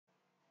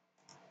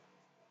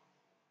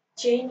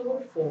Chain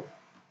rule 4.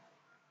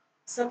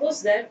 Suppose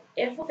that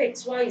f of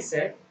x, y, z,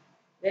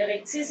 where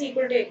x is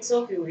equal to x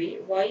of uv,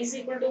 y is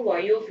equal to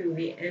y of uv,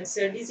 and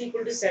z is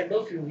equal to z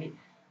of uv,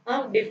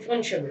 are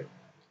differentiable.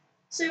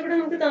 So, ഇവിടെ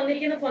നമുക്ക്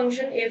തന്നിരിക്കുന്ന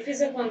function f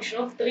is a function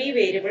of three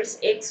variables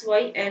x,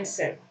 y, and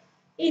z.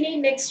 ഇനി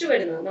next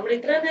വരുന്നത് നമ്മൾ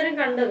ഇത്രയും നേരം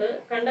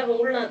കണ്ട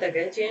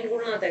റൂളിനകത്തൊക്കെ chain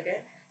റൂളിനകത്തൊക്കെ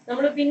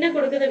നമ്മൾ പിന്നെ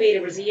കൊടുക്കുന്ന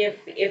വേരിയബിൾസ് ഈ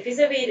F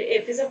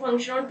is A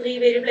function on three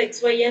variable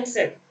X Y and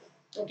Z.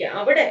 Okay,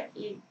 അവിടെ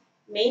ഈ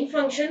മെയിൻ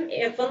ഫംഗ്ഷൻ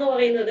എഫ് എന്ന്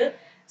പറയുന്നത്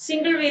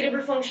സിംഗിൾ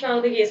വേരിയബിൾ ഫംഗ്ഷൻ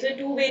ആവുന്ന കേസ്,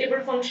 ടു വേരിയബിൾ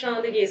ഫംഗ്ഷൻ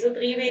ആവുന്ന കേസ്,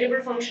 ത്രീ വേരിയബിൾ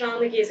ഫംഗ്ഷൻ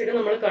ആവുന്ന കേസൊക്കെ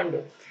നമ്മൾ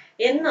കണ്ടു.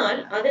 എന്നാൽ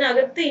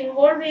അതിനകത്ത്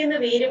ഇൻവോൾവ് ചെയ്യുന്ന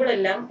വേരിയബിൾ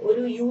എല്ലാം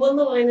ഒരു യു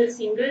എന്ന് പറയുന്ന ഒരു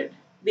സിംഗിൾ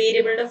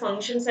വേരിയബിളിന്റെ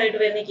ഫംഗ്ഷൻസ് ആയിട്ട്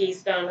വരുന്ന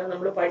കേസിലാണ്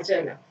നമ്മൾ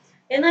പഠിച്ചതല്ല.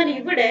 എന്നാൽ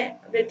ഇവിടെ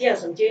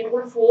വ്യത്യാസം ചെയിൻ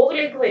റൂൾ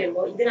 4ലേക്ക്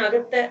വരുമ്പോൾ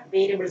ഇതിനകത്തെ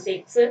variables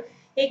X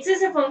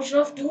is A function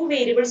of two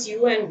variables you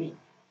and we.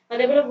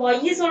 അതേപോലെ Y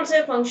is also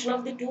A function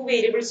of the two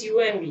variables you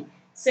and we.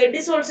 Z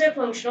is also A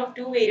function of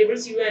two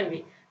variables you and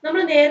we.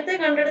 നമ്മൾ നേരത്തെ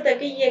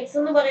കണ്ടെടുത്തൊക്കെ ഈ X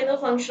എന്ന് പറയുന്ന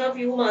function of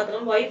U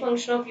മാത്രം, Y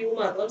function of U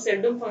മാത്രം,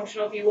 സെഡും function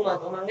of U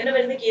മാത്രം, അങ്ങനെ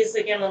വരുന്ന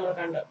കേസൊക്കെയാണ് നമ്മൾ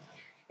കണ്ടത്.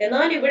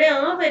 എന്നാൽ ഇവിടെ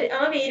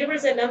ആ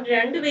വേരിയബിൾസ് എല്ലാം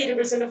രണ്ട്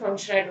വേരിയബിൾസിന്റെ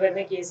ഫംഗ്ഷൻ ആയിട്ട്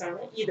വരുന്ന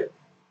കേസാണ് ഇത്.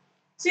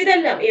 സോ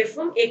ഇതെല്ലാം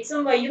എഫും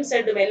എക്സും വൈയും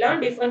സെഡും എല്ലാം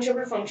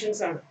ഡിഫറൻഷ്യബിൾ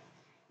ഫംഗ്ഷൻസ് ആണ്.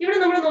 ഇവിടെ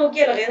നമ്മൾ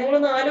നോക്കിയാൽ അറിയാം,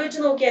 നിങ്ങളൊന്ന് ആലോചിച്ച്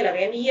നോക്കിയാൽ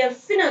അറിയാം, ഈ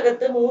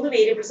എഫിനകത്ത് മൂന്ന്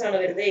വേരിയബിൾസ് ആണ്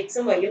വരുന്നത്,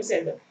 എക്സും വൈയും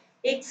സെഡും.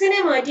 എക്സിനെ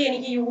മാറ്റി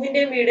എനിക്ക്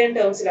യുവിന്റെയും വിയുടെയും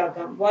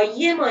ടേംസിലാക്കാം,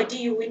 വൈയെ മാറ്റി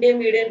യുവിന്റെയും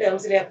വിയുടെയും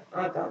ടേംസിൽ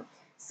ആക്കാം,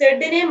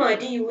 സെഡിനെ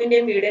മാറ്റി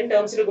യുവിന്റെയും വിയുടെയും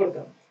ടേംസിൽ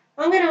കൊടുക്കാം.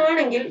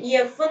 അങ്ങനെയാണെങ്കിൽ ഈ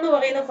എഫ് എന്ന്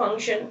പറയുന്ന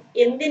ഫംഗ്ഷൻ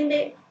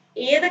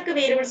ഏതൊക്കെ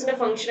വേരിയബിൾസിന്റെ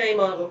ഫംഗ്ഷനായി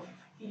മാറും?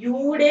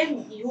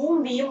 യുവും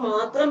വിയും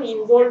മാത്രം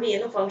ഇൻവോൾവ്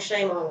ചെയ്യുന്ന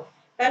ഫംഗ്ഷനായി മാറും.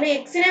 കാരണം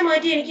എക്സിനെ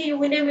മാറ്റി എനിക്ക്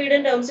യുവിന്റെയും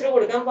വിയുടെയും ടേംസിൽ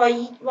കൊടുക്കാം,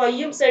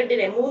 വൈയും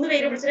സെഡിനെ മൂന്ന്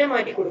വേരിയബിൾസിനെ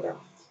മാറ്റി കൊടുക്കാം.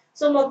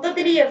 സോ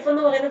മൊത്തത്തിൽ ഈ എഫ്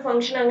എന്ന് പറയുന്ന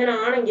ഫംഗ്ഷൻ അങ്ങനെ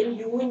ആണെങ്കിൽ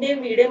യുവിന്റെയും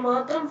വിയുടെയും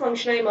മാത്രം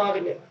ഫംഗ്ഷനായി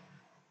മാറില്ല.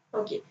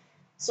 ഓക്കെ,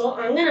 സോ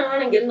അങ്ങനെ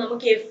ആണെങ്കിൽ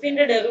നമുക്ക്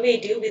എഫിന്റെ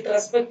ഡെറിവേറ്റീവ് വിത്ത്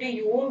റെസ്പെക്ട് ടു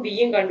യുവും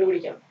വിയും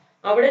കണ്ടുപിടിക്കാം.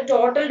 അവിടെ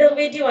ടോട്ടൽ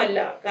ഡെറിവേറ്റീവ് അല്ല,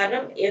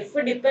 കാരണം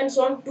F depends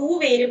on two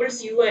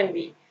variables you and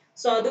we.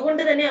 So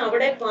അതുകൊണ്ട് തന്നെ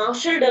അവിടെ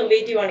പാർഷ്യൽ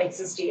ഡെറിവേറ്റീവ് ആണ്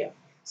എക്സിസ്റ്റ് ചെയ്യുക.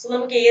 സോ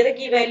നമുക്ക്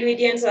ഏതൊക്കെ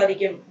ഇവാലുവേറ്റ് ചെയ്യാൻ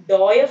സാധിക്കും?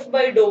 Doh f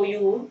by Dr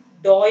യുവും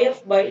doh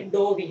f by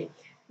ഡോ വിയും.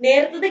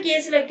 നേരത്തെ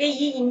കേസിലൊക്കെ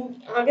ഈ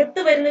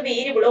അകത്ത് വരുന്ന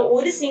വേരിയബിൾ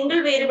ഒരു സിംഗിൾ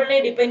വേരിയബിളിനെ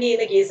ഡിപ്പെൻഡ്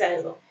ചെയ്യുന്ന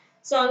കേസായിരുന്നു.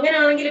 സോ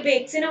അങ്ങനെയാണെങ്കിൽ ഇപ്പൊ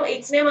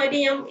എക്സിനെ മാറ്റി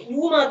ഞാൻ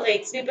യു മാത്രം,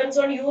 എക്സ് ഡിപ്പെൻഡ്സ്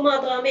ഓൺ യു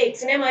മാത്രമാകുമ്പോൾ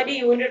എക്സിനെ മാറ്റി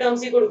യുവിന്റെ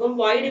ടേംസിൽ കൊടുക്കും,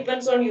 വൈ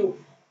ഡിപ്പെൻഡ്സ് ഓൺ യു,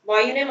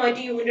 വൈനെ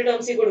മാറ്റി യുവിന്റെ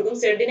ടേംസിൽ കൊടുക്കും,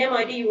 സെഡിനെ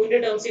മാറ്റി യുവിന്റെ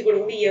ടേംസിൽ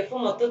കൊടുക്കും. ഈ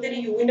എഫ് മൊത്തത്തിൽ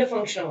യുവിന്റെ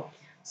ഫംഗ്ഷൻ ആവും.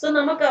 സോ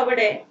നമുക്ക്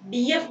അവിടെ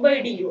D F by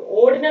D U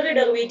ordinary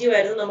derivative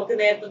ആയിരുന്നു നമുക്ക്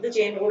നേരത്തെ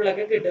ചെയിൻ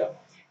റൂളിലൊക്കെ കിട്ടുക.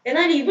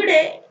 എന്നാൽ ഇവിടെ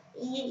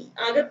ഈ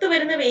അകത്ത്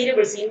വരുന്ന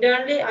വേരിയബിൾസ്,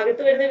 ഇന്റേണലി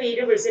അകത്ത് വരുന്ന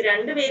വേരിയബിൾസ്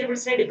രണ്ട്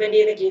വേരിയബിൾസിനെ ഡിപ്പെൻഡ്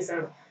ചെയ്യുന്ന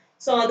കേസാണ്.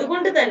 സോ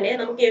അതുകൊണ്ട് തന്നെ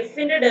നമുക്ക്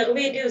എഫിന്റെ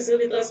ഡെറിവേറ്റീവ്സ്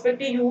വിത്ത് റെസ്പെക്ട്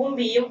ടു യുവും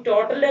വിയും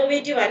ടോട്ടൽ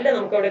ഡെറിവേറ്റീവ് അല്ല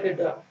നമുക്ക് അവിടെ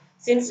കിട്ടുക.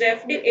 Since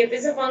F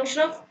is A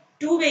function of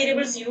two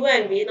variables you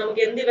and we,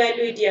 നമുക്ക് എന്ത്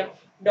ഇവാലുവേറ്റ് ചെയ്യാം?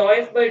 Doh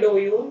f by Dr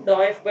യുവും doh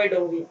f by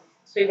ഡോ വിയും.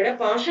 സോ ഇവിടെ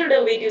പാർഷ്യൽ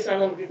ഡെറിവേറ്റീവ്സ്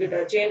ആണ് നമുക്ക്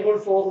കിട്ടുക ചെയിൻ റൂൾ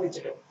 4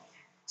 വെച്ചിട്ട്.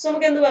 സോ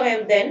നമുക്ക് എന്ത്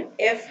പറയാം? Then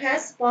f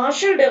has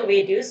partial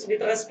derivatives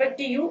with respect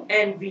to u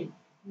and v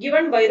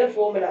given by the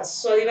formulas.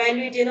 So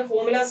evaluate ചെയ്യുന്ന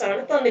formulas ആണ്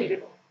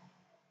തന്നിരിക്കുന്നത്.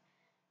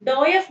 Dou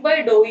f by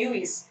dou u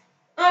is,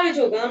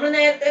 ആലോചിച്ച് നോക്കുക, നമ്മൾ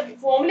നേരത്തെ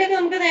ഫോമുലയൊക്കെ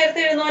നമുക്ക് നേരത്തെ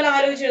എഴുതുന്ന പോലെ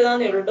ആലോചിച്ച്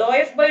എഴുതാന്നേ ഉള്ളൂ. Doh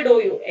f by Dr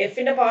U,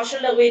 എഫിന്റെ partial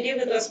derivative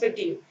with respect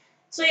to you.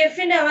 So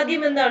എഫിന്റെ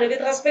ആദ്യം എന്താണ്?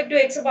 With respect to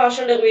X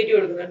partial derivative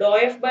എടുക്കുന്നത്, doh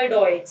f by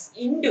Dr X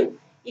into,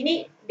 ഇനി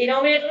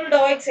ഡിനോമിനേറ്ററിൽ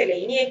ഡോ എക്സ് അല്ലേ,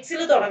 ഇനി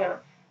എക്സിൽ തുടങ്ങണം.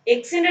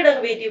 എക്സിന്റെ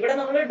ഡെറിവേറ്റീവ് ഇവിടെ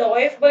നമ്മൾ doh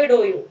f by Dr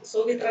U,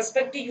 so with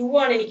respect to you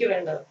ആണ് എനിക്ക്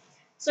വേണ്ടത്.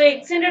 സോ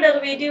എക്സിന്റെ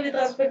derivative with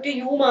respect to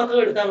you മാത്രം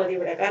എടുത്താൽ മതി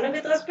ഇവിടെ, കാരണം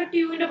with respect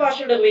to യുവിന്റെ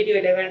partial derivative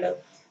അല്ലേ വേണ്ടത്.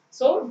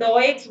 So Dr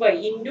X by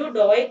into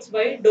Dr X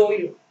by Dr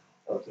U.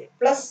 Okay,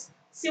 plus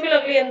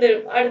similarly എന്ത്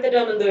വരും? അടുത്ത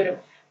ടേം എന്ത് വരും?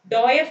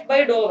 Doh f by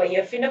Dr Y,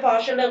 എഫിന്റെ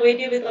partial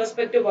derivative with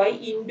respect to Y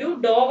into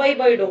Dr Y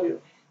by Dr U.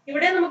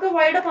 ഇവിടെ നമുക്ക്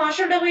വൈയുടെ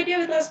partial derivative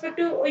with respect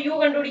to you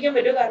കണ്ടുപിടിക്കാൻ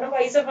പറ്റും, കാരണം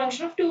Y is A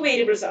function of two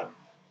variables ആണ്.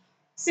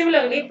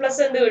 സിമിലർലി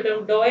പ്ലസ് എന്ത് കിട്ടും?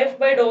 Doh f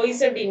by Dr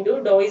Z into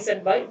Dr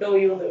Z by Dr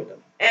U എന്ന് കിട്ടും.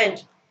 ആൻഡ്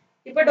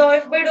ഇപ്പൊ doh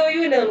f by Dr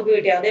U അല്ലേ നമുക്ക്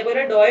കിട്ടിയ,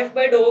 അതേപോലെ doh f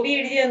by Dr V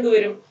എഴുതിയ എന്ത്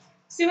വരും?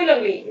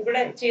 സിമിലർലി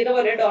ഇവിടെ ചെയ്ത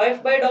പോലെ doh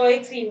f by Dr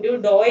X into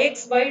Dr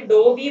X by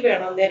Dr V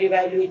വേണം അന്നേരം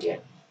ഇവാലുവേറ്റ്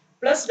ചെയ്യാൻ,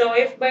 plus doh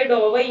f by Dr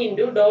Y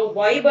into Dr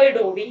Y by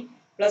Dr V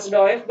plus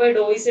doh f by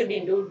Dr Z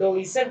into Dr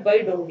Z by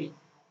Dr V.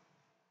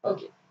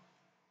 Okay,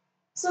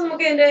 so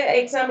നമുക്ക് ഇതിന്റെ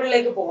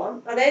എക്സാമ്പിളിലേക്ക് പോവാം.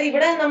 അതായത്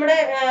ഇവിടെ നമ്മുടെ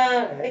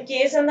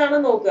case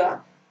എന്താണെന്ന് നോക്കുക.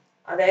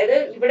 അതായത്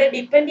ഇവിടെ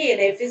ഡിപ്പെൻഡ്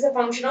ചെയ്യുന്ന F is A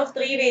function of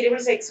three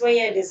variables X Y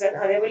and Z.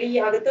 അതേപോലെ ഈ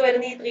അകത്ത്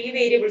വരുന്ന ഈ three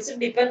variables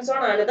depends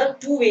on another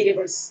two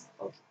variables.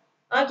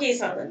 ആ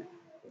കേസാണ്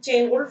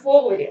ചെയിൻ റൂൾ 4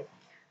 വരിക.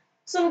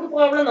 സോ നമുക്ക്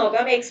പ്രോബ്ലം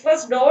നോക്കാം.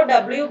 Express Dr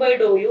W by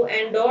Dr you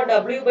and Dr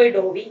W by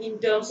Dr V in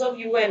terms of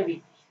you and we.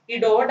 ഈ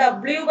ഡോ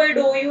ഡബ്ല്യു ബൈ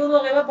ഡോ യു എന്ന്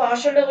പറയുമ്പോൾ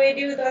partial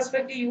derivative with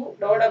respect to you,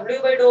 Dr W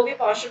by Dr V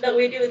partial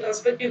derivative with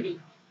respect to V.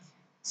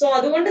 So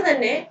അതുകൊണ്ട്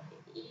തന്നെ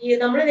ഈ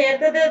നമ്മൾ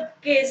നേരത്തെ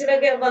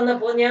കേസിലൊക്കെ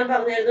വന്നപ്പോൾ ഞാൻ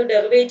പറഞ്ഞായിരുന്നു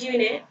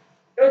ഡെറിവേറ്റീവിനെ,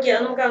 ഓക്കെ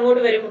അത് നമുക്ക്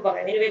അങ്ങോട്ട് വരുമ്പോൾ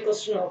പറയാം. ഇനി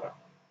ക്വസ്റ്റ്യൻ നോക്കാം.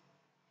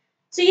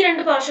 സോ ഈ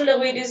രണ്ട് പാർഷ്യൽ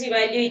ഡെറിവേറ്റീവ്സ്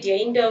ഇവാലുവേറ്റ്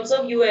ചെയ്യുക in terms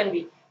of you and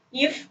we.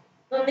 If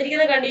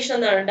തന്നിരിക്കുന്ന കണ്ടീഷൻ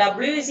എന്താണ്?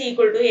 W is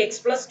equal to x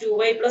plus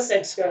 2y plus z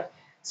square.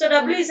 So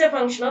W is a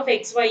function of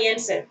x, y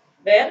and z,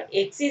 where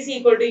x is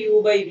equal to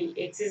u by v.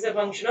 X is a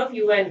function of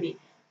u and v.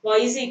 Y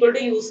is equal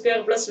to u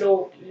square plus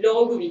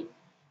log v.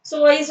 So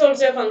y is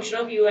also a function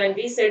of u and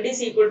v. Z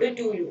is equal to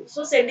 2u.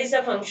 So Z is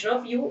a function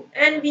of u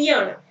and v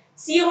ആണ്.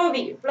 0v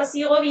plus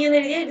 0v എന്ന്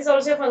എഴുതിയാൽ it is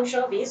also a function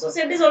of v. So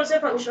Z is also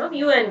a function of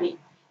u and v.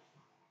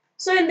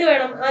 So എന്ത്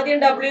വേണം? ആദ്യം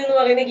W എന്ന്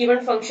പറയുന്ന given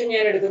function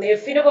ഞാൻ എടുക്കുന്നു.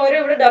 F ന് പകരം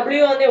ഇവിടെ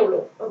W ആണേ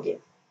ഉള്ളൂ. Okay.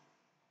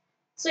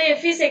 So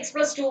f is x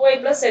plus 2y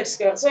plus z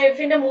square. So f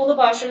ന്റെ മൂന്ന്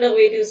പാർഷ്യൽ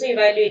ഡെറിവേറ്റീവ്സ്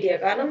ഇവാലുവേറ്റ്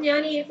ചെയ്യുക. കാരണം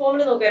ഞാൻ ഈ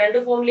ഫോമിൽ നോക്കുക, രണ്ട്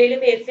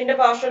ഫോമിലും f ന്റെ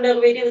partial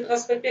derivative with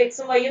respect to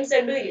എക്സും വൈയും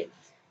സെഡും ഇല്ലേ.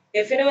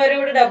 f ന് വരെ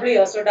ഇവിടെ w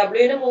ആ. സോ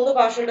w ന് മൂന്ന്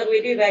പാർഷ്യൽ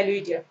ഡെറിവേറ്റീവ്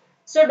ഇവാലുവേറ്റ് ചെയ്യുക.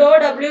 So Dr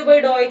w by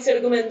Dr X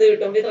എടുക്കുമ്പോൾ എന്ത്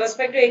കിട്ടും? With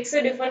respect to X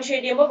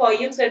differentiate ചെയ്യുമ്പോൾ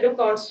വൈയും സെഡും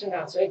കോൺസ്റ്റന്റ്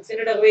ആണ്. സോ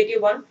എക്സിന്റെ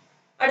ഡെറിവേറ്റീവ് 1,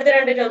 അടുത്ത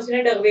രണ്ട്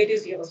ടേംസിന്റെ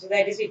derivative 0. So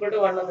that is equal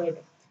to 1 എന്ന്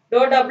കിട്ടും.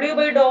 ഡോ w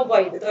by Dr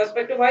y with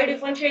respect to y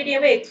differentiate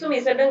ചെയ്യുമ്പോൾ എക്സും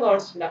ഇസഡും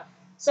കോൺസ്റ്റന്റ് ആണ്.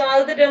 So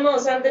ആദ്യത്തെ ടേം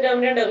അവസാനത്തെ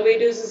ടേമിന്റെ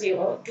derivatives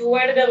 0.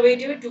 2y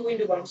derivative 2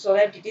 into 1. So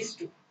that it is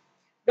 2.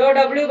 Dou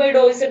w by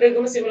dou z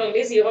എടുക്കുമ്പോൾ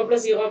similarly 0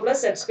 plus 0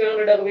 plus z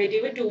square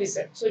derivative 2z.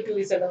 So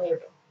 2z എന്ന്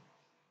കിട്ടും.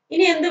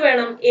 ഇനി എന്ത്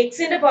വേണം?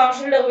 എക്സിന്റെ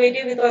partial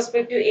derivative with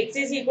respect to X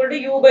is equal to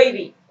you by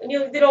V. ഇനി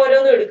ഇതിൽ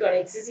ഓരോന്നും എടുക്കുകയാണ്.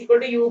 X is equal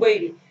to you by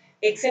V.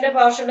 എക്സിന്റെ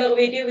partial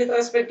derivative with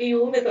respect to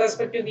യുവും with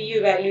respect to V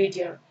evaluate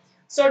ചെയ്യണം.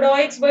 So Dr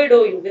X by Dr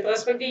you with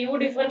respect to you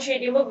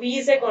differentiate ചെയ്യുമ്പോൾ V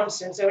is A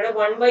constant. So ഇവിടെ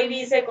 1 by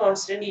v is a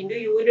constant into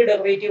യുവിന്റെ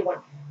derivative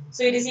 1.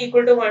 So it is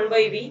equal to 1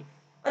 by v.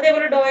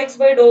 അതേപോലെ ഡോ X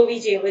by Dr V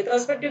ചെയ്യും. With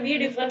respect to V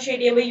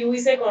differentiate ചെയ്യുമ്പോൾ U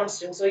is A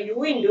constant. So you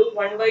into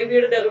 1 by v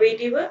യുടെ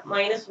derivative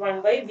minus 1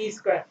 by v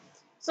square.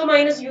 So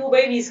minus U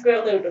by V square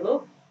എന്ന് കിട്ടുന്നു.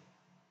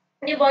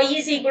 ഇനി y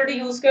is equal to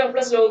u square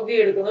plus log v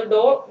എടുക്കുന്നു.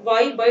 ഡോ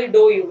y by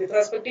Dr u with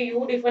respect to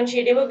u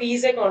differentiate ചെയ്യുമ്പോൾ v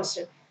is a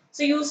constant.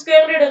 So u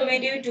square ന്റെ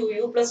derivative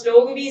 2u plus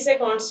log v is a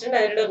constant,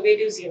 അതിന്റെ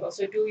derivative 0.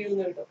 So 2u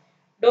എന്ന് കിട്ടും.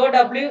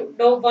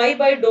 ഡോ y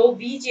by Dr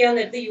v ചെയ്യാൻ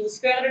നേരത്ത് u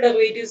square ന്റെ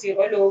derivative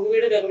 0, log v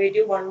യുടെ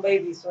derivative 1 by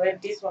v. So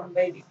that is 1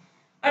 by v.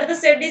 അടുത്ത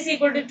z is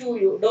equal to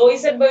 2u. Dr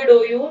z by Dr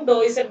u Dr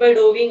z by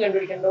Dr v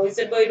കണ്ടുപിടിക്കണം. ഡോ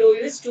z by Dr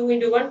u is 2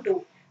 into 1 2.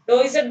 Dr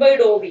z by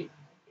Dr v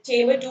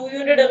ചെയ്യുമ്പോൾ 2u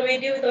ന്റെ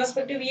derivative with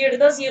respect to v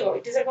എടുത്താൽ 0.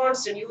 It is A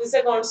constant. u is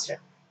a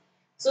constant.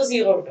 So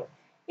 0 കിട്ടും.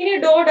 ഇനി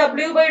ഡോ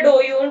w by Dr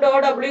U Dr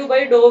w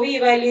by Dr V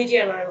evaluate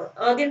ചെയ്യാനാണ്.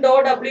 ആദ്യം ഡോ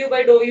w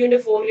by ഡോ യുവിന്റെ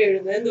ഫോമിൽ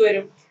എഴുതുന്നത്. എന്ത്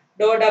വരും?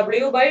 ഡോ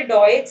w by Dr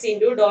X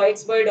into Dr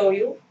X by Dr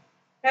U.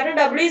 കാരണം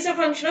w is a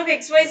function of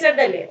x, y, z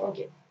അല്ലേ.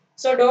 Okay.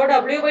 So Dr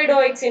w by Dr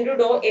X into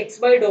Dr X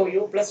by Dr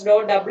U plus Dr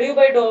w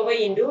by Dr Y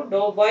into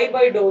Dr y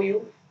by Dr U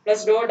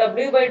plus Dr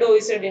w by Dr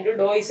z into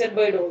Dr z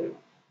by Dr U.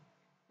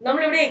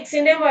 നമ്മളിവിടെ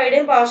എക്സിന്റെയും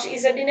വൈയുടെയും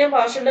ഇസഡിന്റെയും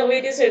partial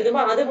derivatives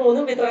എഴുതുമ്പോൾ അത്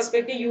മൂന്നും with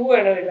respect to you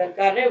വേണം എഴുതാൻ.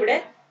 കാരണം ഇവിടെ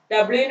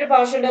ഡബ്ല്യുവിന്റെ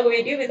partial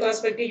derivative with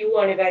respect to you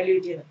ആണ്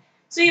evaluate ചെയ്യുന്നത്.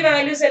 സോ ഈ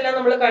വാല്യൂസ് എല്ലാം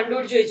നമ്മൾ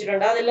കണ്ടുപിടിച്ച്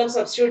വെച്ചിട്ടുണ്ട്. അതെല്ലാം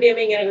സബ്സ്റ്റിറ്റ്യൂട്ട്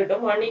ചെയ്യുമ്പോൾ ഇങ്ങനെ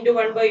കിട്ടും. 1 into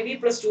 1 by v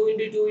plus 2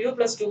 into 2u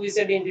plus 2z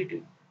into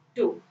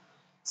 2.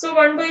 So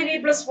 1 by v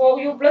plus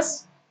 4u plus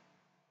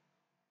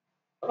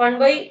 1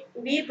 by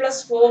v plus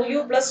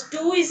 4u plus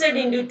 2z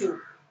into 2.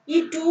 ഈ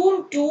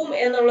 2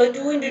 എന്നുള്ള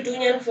 2 into 2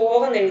 ഞാൻ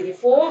 4 എന്ന് എഴുതി.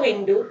 4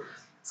 into,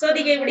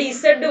 ശ്രദ്ധിക്കുക ഇവിടെ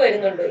ഇസഡ്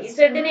വരുന്നുണ്ട്.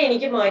 ഇസഡിനെ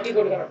എനിക്ക് മാറ്റി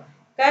കൊടുക്കണം.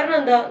 കാരണം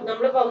എന്താ?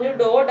 നമ്മൾ പറഞ്ഞു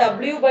ഡോ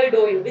w by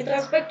Dr you with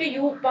respect to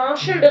you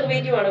partial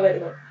derivative ആണ്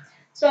വരുന്നത്.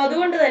 സോ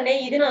അതുകൊണ്ട് തന്നെ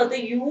ഇതിനകത്ത്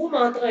യു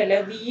മാത്രമല്ല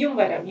വിയും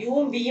വരാം,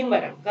 യുവും വിയും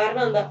വരാം.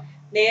 കാരണം എന്താ?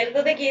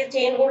 നേരത്തെ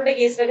ചെയിൻ റൂളിന്റെ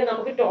കേസിലൊക്കെ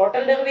നമുക്ക്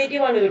ടോട്ടൽ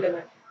ഡെറിവേറ്റീവ് ആണ്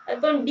കിട്ടുന്നത്.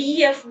 അപ്പം D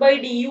F by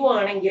D U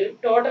ആണെങ്കിൽ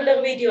ടോട്ടൽ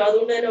ഡെറിവേറ്റീവ്,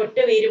 അതുകൊണ്ട് തന്നെ ഒറ്റ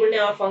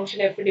വേരിയബിളിനെ ആ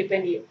ഫംഗ്ഷൻ എഫ്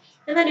ഡിപ്പെൻഡ് ചെയ്യും.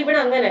 എന്നാൽ ഇവിടെ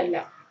അങ്ങനല്ല.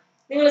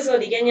 നിങ്ങൾ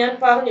ശ്രദ്ധിക്കുക,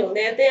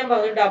 നേരത്തെ ഞാൻ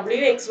പറഞ്ഞു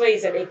ഡബ്ല്യു എക്സ് വൈ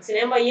സെഡ്,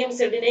 എക്സിനെയും വൈയും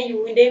സെഡിനെയും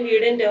യുവിന്റെയും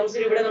വിയുടെയും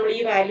ടേംസിൽ ഇവിടെ നമ്മൾ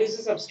ഈ വാല്യൂസ്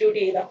സബ്സ്റ്റിറ്റ്യൂട്ട്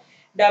ചെയ്ത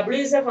W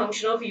is A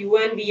function of you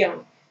and we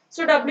ആണ്. So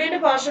ഡബ്ല്യുവിന്റെ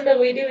partial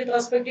derivative with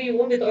respect to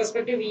യുവും with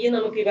respect to വിയും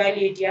നമുക്ക്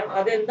ഇവാലുവേറ്റ് ചെയ്യാം.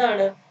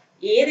 അതെന്താണ്?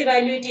 ഏത്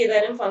ഇവാലുവേറ്റ്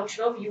ചെയ്താലും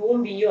ഫംഗ്ഷൻ ഓഫ് യുവും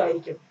വിയും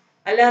ആയിരിക്കും.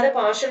 അല്ലാതെ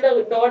partial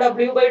Dr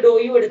W by Dr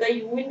U എടുത്താൽ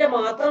യുവിന്റെ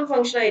മാത്രം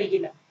ഫംഗ്ഷൻ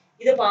ആയിരിക്കില്ല.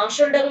 ഇത്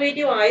പാർഷ്യൽ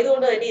ഡെറിവേറ്റീവ്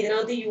ആയതുകൊണ്ട് തന്നെ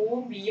ഇതിനകത്ത്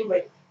യുവും വിയും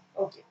വരും.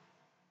 ഓക്കെ.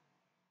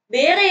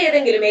 വേറെ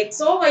ഏതെങ്കിലും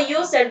എക്സോ വൈയോ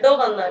സെഡോ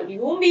വന്നാൽ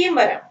യുവും വിയും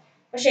വരാം.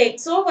 പക്ഷെ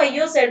എക്സോ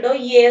വൈയോ സെഡോ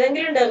ഈ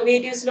ഏതെങ്കിലും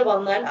ഡെറിവേറ്റീവ്സിൽ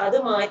വന്നാൽ അത്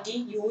മാറ്റി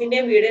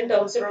യുവിന്റെയും വിയുടെയും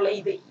ടേംസിലുള്ള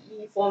ഈ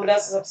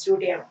ഫോർമുലാസ്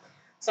സബ്സ്റ്റിറ്റ്യൂട്ട് ചെയ്യണം.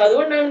 സോ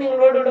അതുകൊണ്ടാണ്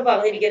നിങ്ങളോട് ഇവിടെ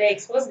പറഞ്ഞിരിക്കുന്നത്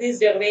express these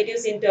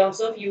derivatives in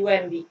terms of you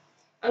and we.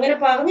 അങ്ങനെ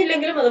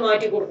പറഞ്ഞില്ലെങ്കിലും അത്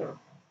മാറ്റി കൊടുക്കണം.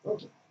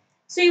 ഓക്കെ.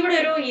 സോ ഇവിടെ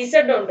ഒരു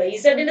ഇസഡ് ഉണ്ട്.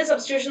 ഇസഡിന്റെ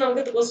സബ്സ്റ്റിറ്റ്യൂഷൻ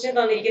നമുക്ക് ക്വസ്റ്റ്യൻ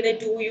തന്നിരിക്കുന്നത്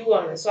 2u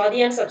ആണ്. സോ അത്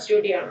ഞാൻ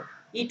സബ്സ്റ്റിറ്റ്യൂട്ട് ചെയ്യണം.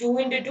 ഈ 2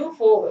 into 2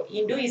 4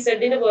 ഇൻറ്റു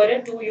ഇസഡിന് പകരം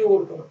 2u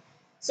കൊടുക്കുന്നു.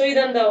 So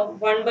ഇതെന്താവും?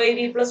 1 by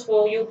v plus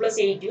 4u plus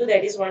 8u,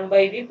 that is 1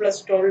 by v plus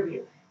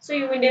 12u. So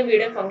യുവിന്റെയും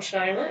വിയുടെയും function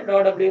ആണ് ഡോ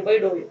w by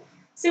Dr U.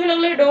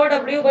 Similarly Dr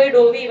w by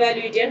Dr V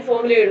evaluate ചെയ്യാൻ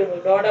formula എഴുതുന്നു.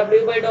 ഡോ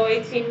w by Dr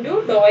X into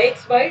Dr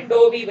X by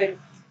Dr V വരും.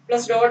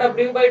 Plus Dr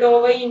w by Dr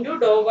Y into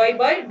Dr Y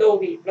by Dr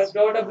V plus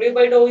Dr w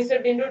by Dr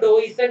Z into Dr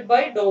Z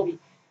by Dr V.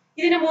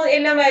 ഇതിന്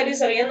എല്ലാ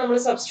values അറിയാം. നമ്മൾ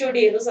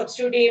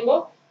substitute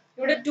ചെയ്യുമ്പോൾ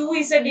ഇവിടെ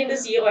 2z into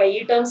 0 ആയി.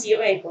 ഈ term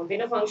 0 ആയിപ്പോൾ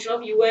പിന്നെ function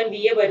of you and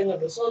we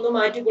വരുന്നുള്ളൂ. സോ ഒന്നും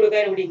മാറ്റി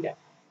കൊടുക്കാൻ ഇവിടെ ഇല്ല.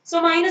 So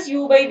minus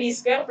U by V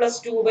square plus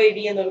 2 by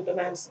V എന്ന് കിട്ടും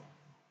ആൻസർ.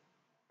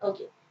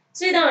 ഓക്കെ.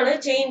 സോ ഇതാണ്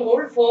ചെയിൻ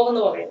റൂൾ 4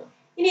 എന്ന് പറയുന്നത്.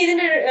 ഇനി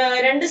ഇതിന്റെ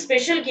രണ്ട്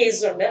സ്പെഷ്യൽ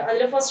കേസ് ഉണ്ട്.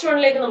 അതിൽ ഫസ്റ്റ്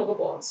വണ്ണിലേക്ക് നമുക്ക്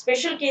പോകാം.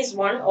 Special case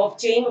 1 of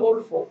chain rule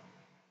 4.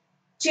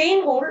 Chain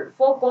rule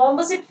for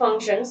composite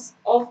functions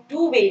of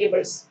two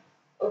variables.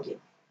 Okay,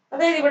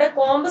 അതായത് ഇവിടെ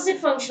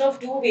composite function of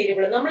two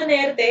variable നമ്മൾ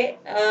നേരത്തെ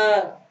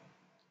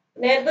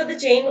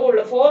ചെയിൻ റൂൾ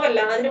 4 അല്ല,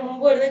 അതിന്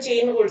മുമ്പ് വരുന്ന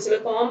ചെയിൻ റൂൾസിൽ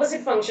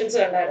കോമ്പോസിറ്റ് ഫംഗ്ഷൻസ്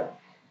കണ്ടായിരുന്നു.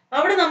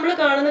 അവിടെ നമ്മൾ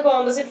കാണുന്ന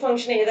കോമ്പോസിറ്റ്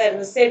ഫംഗ്ഷൻ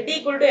ഏതായിരുന്നു? Z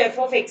equal to F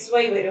of X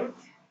Y വരും.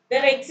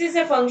 Where x is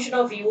a function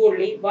of u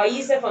only, y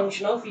is a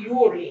function of u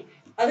only.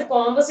 അത്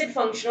composite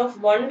function of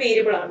one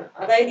variable ആണ്.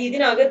 അതായത്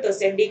ഇതിനകത്ത്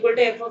z equal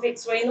to F of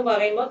X Y എന്ന്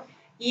പറയുമ്പോൾ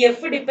ഈ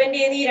F depend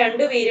ചെയ്യുന്ന ഈ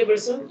രണ്ട്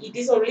വേരിയബിൾസും it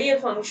is only A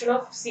function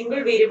of single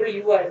variable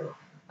U ആയിരുന്നു.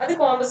 അത്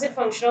composite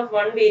function of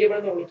one variable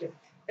എന്ന് വിളിക്കും.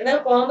 എന്നാൽ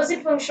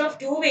composite function of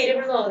two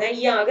variable എന്ന് പറഞ്ഞാൽ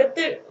ഈ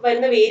അകത്ത്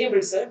വരുന്ന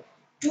വേരിയബിൾസ്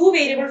ടു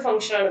വേരിയബിൾ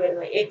ഫംഗ്ഷൻ ആണ്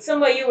വരുന്നത്. എക്സും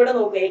വൈയും ഇവിടെ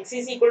നോക്കുക. X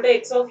is equal to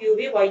X of U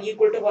V, Y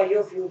equal to Y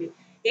of U V.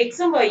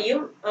 എക്സും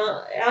വൈയും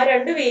ആ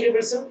രണ്ട്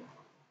വേരിയബിൾസും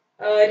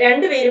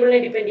രണ്ട് വേരിയബിളിനെ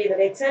ഡിപ്പെൻഡ്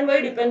ചെയ്യുന്നത്. X and Y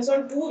depends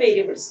on two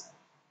variables.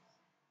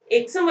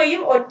 എക്സും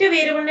വൈയും ഒറ്റ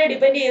വേരിയബിളിനെ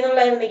ഡിപ്പെൻഡ്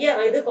ചെയ്യുന്നുള്ളായിരുന്നെങ്കിൽ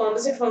ഇത്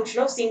composite function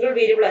of single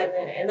variable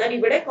ആയിരുന്നു. എന്നാൽ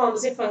ഇവിടെ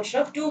composite function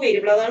of two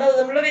variable. അതാണ് അത്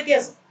തമ്മിലുള്ള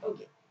വ്യത്യാസം.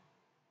 ഓക്കെ,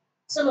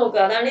 സോ നോക്കുക,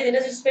 അതാണ്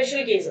ഇതിന്റെ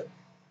സ്പെഷ്യൽ കേസ്.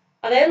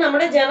 അതായത്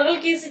നമ്മുടെ ജനറൽ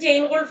കേസ്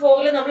ചെയിൻ റൂൾ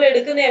 4 നമ്മൾ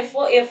എടുക്കുന്ന എഫ്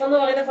എന്ന്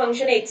പറയുന്ന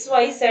ഫംഗ്ഷൻ എക്സ്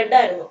വൈ സെഡ്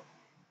ആയിരുന്നു.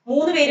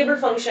 മൂന്ന് വേരിയബിൾ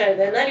ഫംഗ്ഷൻ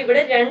ആയിരുന്നു. എന്നാൽ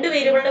ഇവിടെ രണ്ട്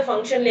വേരിയബിളിന്റെ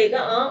ഫംഗ്ഷനിലേക്ക്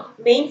ആ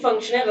മെയിൻ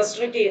ഫംഗ്ഷനെ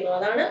റെസ്ട്രിക്ട് ചെയ്യുന്നു.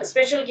 അതാണ്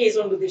സ്പെഷ്യൽ കേസ്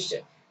കൊണ്ട്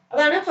ഉദ്ദേശിച്ചത്.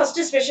 അതാണ്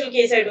ഫസ്റ്റ് സ്പെഷ്യൽ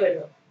കേസ് ആയിട്ട്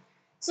വരുന്നത്.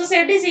 So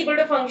z is equal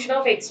to function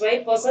of xy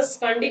possess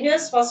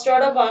continuous first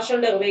order partial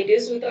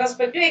derivatives with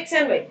respect to x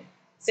and y.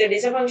 Z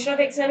is a function of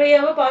x and y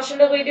ആവുമ്പോൾ partial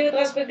derivative with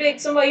respect to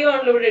x ഉം y ഉം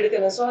ആണല്ലോ ഇവിടെ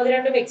എടുക്കുന്നത്. So അത്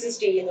രണ്ടും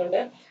exist ചെയ്യുന്നുണ്ട്.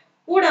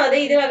 കൂടാതെ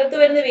ഇതിനകത്ത്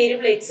വരുന്ന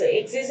variable x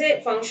is a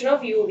function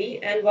of uv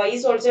and y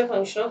is also a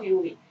function of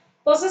uv.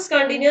 Possess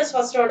continuous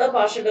first order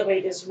partial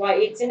derivatives.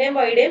 x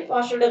ന്റെയും y യുടെയും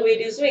partial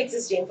derivatives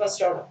എക്സിസ്റ്റ് ചെയ്യും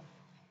ഫസ്റ്റ് ഓർഡർ.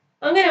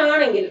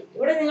 അങ്ങനെയാണെങ്കിൽ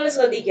ഇവിടെ നിങ്ങൾ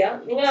ശ്രദ്ധിക്കുക,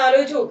 നിങ്ങൾ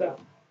ആലോചിച്ച് നോക്കുക.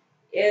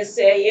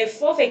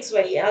 എഫ് ഓഫ് എക്സ്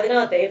വൈ,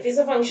 അതിനകത്ത് F is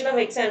A function of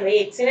X and Y.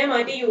 എക്സിനെ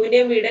മാറ്റി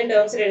യുവിന്റെയും വിയുടെയും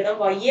ടേംസിൽ എഴുതാം,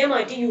 വൈയെ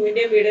മാറ്റി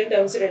യുവിന്റെയും വിയുടെയും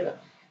ടേംസിൽ എഴുതാം.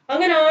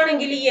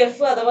 അങ്ങനെയാണെങ്കിൽ ഈ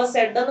എഫ് അഥവാ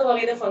സെഡ് എന്ന്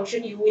പറയുന്ന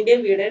ഫംഗ്ഷൻ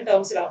യുവിന്റെയും വിയുടെയും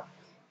ടേംസിലാവും.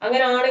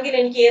 അങ്ങനെയാണെങ്കിൽ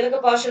എനിക്ക്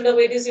ഏതൊക്കെ പാർഷ്യൽ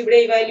ഡെറിവേറ്റീവ്സ് ഇവിടെ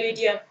ഇവാലുവേറ്റ്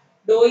ചെയ്യാം?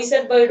 ഡോ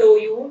Z by Dr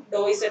യുവും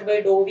Dr Z by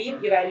ഡോ വിയും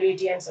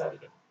ഇവാലുവേറ്റ് ചെയ്യാൻ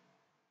സാധിക്കും.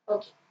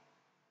 Okay,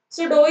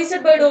 so Dr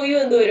Z by Dr U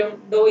എന്ത് വരും?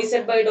 ഡോ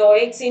Z by Dr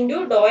X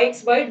into Dr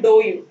X by Dr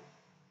U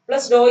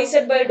plus Dr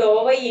Z by Dr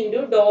Y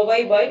into Dr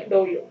Y by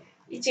Dr U.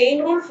 ഈ chain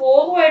rule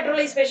 4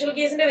 ആയിട്ടുള്ള ഈ special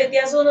കേസിന്റെ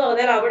വ്യത്യാസം എന്ന്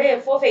പറഞ്ഞാൽ അവിടെ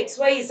F of X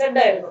Y Z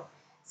ആയിരുന്നു.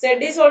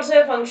 Z is also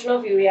A function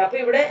of U. അപ്പൊ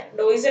ഇവിടെ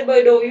ഡോ ഇസെഡ് ബൈ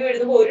ഡോ യു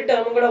എഴുതുമ്പോൾ ഒരു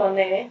ടേമും കൂടെ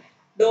വന്നേനെ.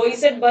 ഡോ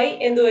ഇസെഡ് ബൈ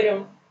എന്ത് വരും?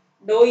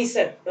 ഡോ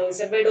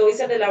ഇസെഡ് ബൈ ഡോ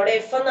ഇസെഡ് അല്ല, അവിടെ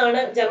എഫ്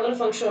എന്നാണ് ജനറൽ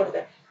ഫംഗ്ഷൻ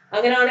കൊടുത്തത്.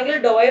 അങ്ങനെയാണെങ്കിൽ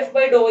doh f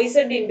by Dr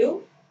Z into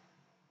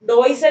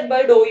Dr Z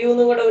by Dr U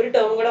എന്നും കൂടെ ഒരു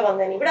ടേമും കൂടെ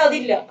വന്നേനെ. ഇവിടെ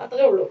അതില്ല,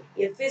 അത്രേ ഉള്ളൂ.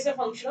 F is A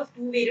function of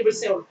two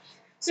വേരിയബിൾസേ ഉള്ളൂ.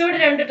 സോ ഇവിടെ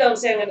രണ്ട്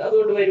ടേംസേ അങ്ങനെ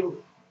അതുകൊണ്ട് വരുള്ളൂ.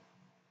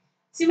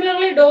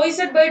 Similarly Dr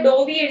Z by Dr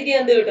V എഴുതി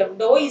എന്ത് കിട്ടും?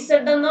 ഡോ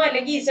ഇസെഡ് എന്നോ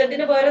അല്ലെങ്കിൽ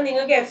ഇസെഡിന് പകരം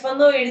നിങ്ങൾക്ക് എഫ്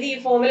എന്നോ എഴുതി ഈ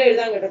ഫോമിൽ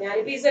എഴുതാൻ കിട്ടും.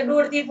 ഞാനിപ്പോ ഇസെഡ്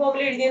കൊടുത്ത് ഈ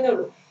ഫോമിൽ എഴുതിയെന്നേ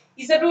ഉള്ളൂ.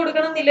 ഇസെഡ്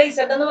കൊടുക്കണം എന്നില്ല,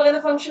 ഇസെഡ് എന്ന്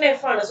പറയുന്ന ഫംഗ്ഷൻ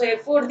എഫ് ആണ്. സോ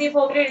എഫ് കൊടുത്ത് ഈ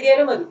ഫോമിൽ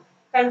എഴുതിയാലും മതി,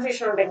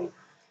 കൺഫ്യൂഷൻ ഉണ്ടെങ്കിൽ.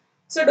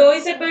 So Dr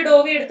Z by Dr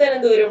V എടുത്താൽ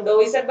എന്ത് വരും? ഡോ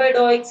Z by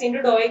Dr X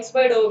into Dr X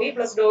by Dr V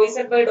plus Dr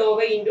Z by Dr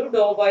Y into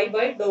Dr Y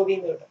by Dr V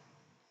എന്ന് കിട്ടും.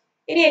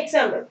 ഇനി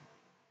എക്സാമ്പിൾ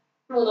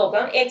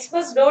നോക്കാം. X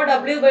plus Dr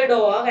W by dou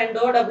R and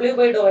Dr W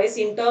by Dr S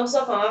in terms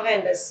of R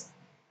and S.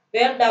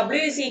 Where w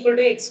is equal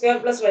to x square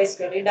plus y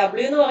square. ഈ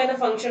w എന്ന് പറയുന്ന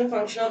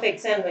function of x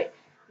and y.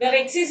 Where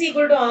x is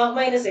equal to r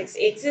minus x.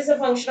 X is a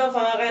function of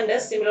r and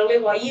s. Similarly,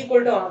 y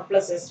equal to r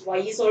plus s. Y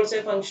is also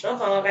a function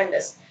of r and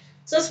s.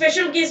 So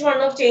special case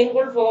 1 of chain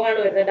rule 4 ആണ്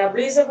വരുന്നത്.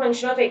 W is a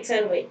function of x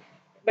and y.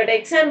 But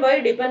x and y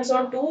depends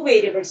on two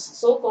variables.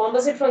 So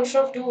composite function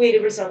of two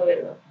variables ആണ്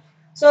വരുന്നത്.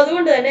 So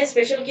അതുകൊണ്ട് തന്നെ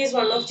special case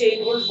 1 of chain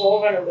rule 4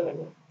 ആണ്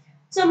വരുന്നത്.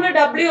 So നമ്മൾ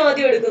w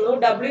ആദ്യം എടുക്കുന്നു.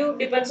 W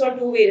depends on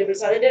two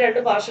variables. അതിന്റെ രണ്ട്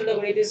partial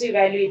derivatives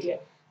evaluate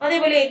ചെയ്യുക.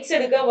 അതേപോലെ എക്സ്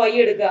എടുക്കുക, വൈ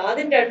എടുക്കുക,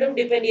 അതിന് രണ്ടും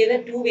ഡിപ്പെൻഡ് ചെയ്യുന്ന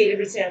ടു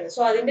വേരിയബിൾസ് ആണ്. സോ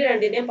അതിന്റെ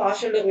രണ്ടിന്റെയും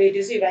പാർഷ്യൽ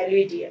ഡെറിവേറ്റീവ്സ്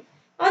ഇവാലുവേറ്റ് ചെയ്യുക.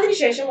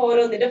 അതിനുശേഷം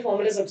ഓരോന്നിന്റെ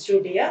ഫോർമുല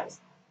സബ്സ്റ്റിറ്റ്യൂട്ട് ചെയ്യുക,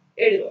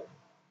 എഴുതുക.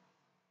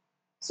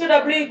 So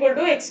W equal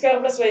to X square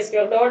plus Y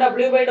square. Dr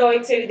W by Dr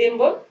X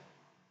എഴുതിയുമ്പോൾ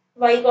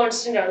Y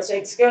constant ആണ്. സോ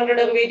എക്സ് സ്ക്വയറിന്റെ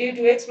ഡെറിവേറ്റീവ്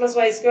 2x പ്ലസ്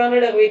വൈ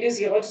സ്ക്വയറിന്റെ ഡെറിവേറ്റീവ്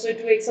 0. സോ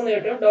 2x എന്ന്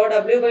കിട്ടും. ഡോ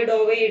ഡബ്ല്യു ബൈ ഡോ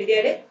വൈ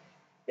എഴുതിയാൽ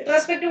with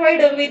respect to y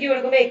derivative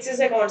എടുക്കുമ്പോൾ x is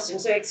a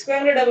constant. So x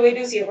സ്ക്വയറിന്റെ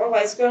derivative 0,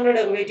 y സ്ക്വയറിന്റെ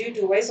derivative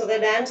 2y. So the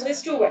answer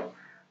is 2y.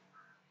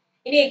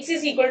 ഇനി x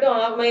is equal to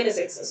r minus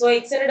x. So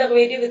x ന്റെ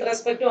derivative with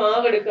respect to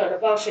r എടുക്കുകയാണ്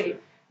partially.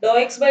 Dr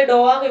X by dou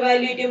R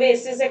evaluate ചെയ്യുമ്പോൾ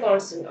s is a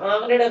constant. r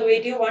ന്റെ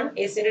derivative 1,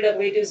 s ന്റെ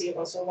derivative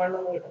 0. So 1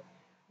 എന്ന് കിട്ടും.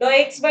 ഡോ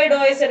X by Dr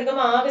S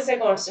എടുക്കുമ്പോൾ r is a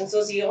constant.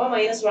 So 0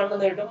 minus 1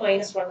 എന്ന് കിട്ടും,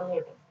 minus 1 എന്ന്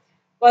കിട്ടും.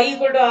 y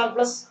equal to r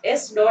plus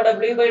s. Dr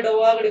w by dou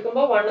R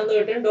എടുക്കുമ്പോൾ 1 എന്ന്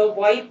കിട്ടും. ഡോ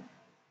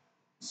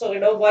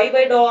y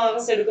by dou R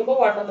S എടുക്കുമ്പോൾ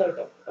 1 എന്ന്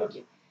കിട്ടും. ഓക്കെ,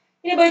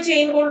 ഇനി by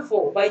chain rule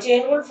 4. By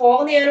chain rule 4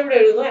 എന്ന് ഞാനിവിടെ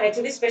എഴുതുന്നു.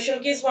 Actually special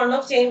case 1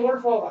 of chain rule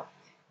 4 ആണ്.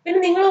 പിന്നെ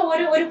നിങ്ങൾ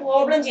ഒരു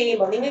പ്രോബ്ലം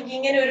ചെയ്യുമ്പോൾ നിങ്ങൾക്ക്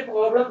ഇങ്ങനെ ഒരു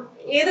പ്രോബ്ലം,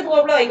 ഏത്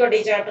പ്രോബ്ലം ആയിക്കോട്ടെ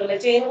ഈ ചാപ്റ്ററിൽ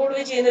ചെയിൻ റൂൾ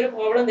വെച്ച് ചെയ്യുന്ന ഒരു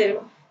പ്രോബ്ലം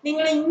തരും.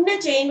 നിങ്ങൾ ഇന്ന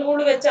ചെയിൻ റൂൾ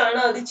വെച്ചാണ്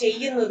അത്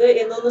ചെയ്യുന്നത്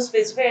എന്നൊന്നും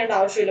സ്പെസിഫൈ ചെയ്യേണ്ട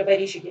ആവശ്യമില്ല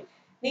പരീക്ഷയ്ക്ക്.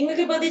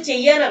 നിങ്ങൾക്ക് ഇപ്പൊ അത്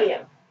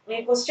ചെയ്യാനറിയാം.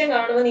 ക്വസ്റ്റ്യൻ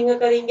കാണുമ്പോൾ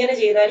നിങ്ങൾക്ക് അത് ഇങ്ങനെ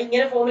ചെയ്താൽ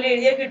ഇങ്ങനെ ഫോമിൽ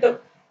എഴുതിയാൽ കിട്ടും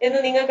എന്ന്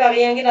നിങ്ങൾക്ക്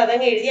അറിയാമെങ്കിൽ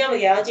അതങ്ങ് എഴുതിയാൽ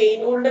മതി. ആ ചെയിൻ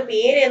റൂളിന്റെ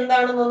പേര്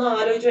എന്താണെന്നൊന്നും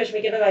ആലോചിച്ച്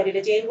വിഷമിക്കേണ്ട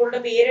കാര്യമില്ല. ചെയിൻ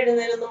റൂളിന്റെ പേര്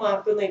എഴുതുന്നതിനൊന്നും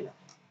മാർക്കൊന്നുമില്ല.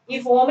 ഈ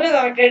ഫോമിൽ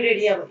കറക്റ്റ് ആയിട്ട്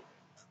എഴുതിയാൽ മതി.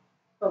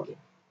 Okay.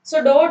 So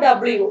Dr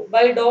W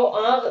by dou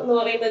R എന്ന്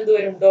പറയുമ്പോൾ എന്ത്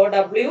വരും? ഡോ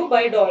W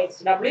by Dr X.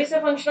 W is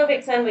A function of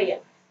X and Y.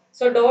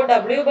 So Dr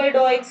W by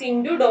Dr X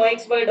into Dr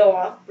X by dou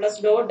R plus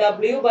Dr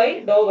W by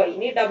Dr Y.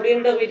 ഇനി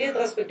ഡബ്ല്യുവിന്റെ derivative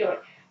with respect Y.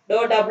 Dr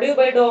W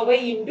by Dr Y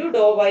into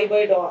Dr Y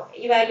by dou R.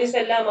 ഈ values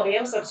എല്ലാം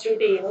അറിയാം,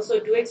 substitute ചെയ്യുന്നു. So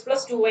 2x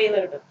plus 2y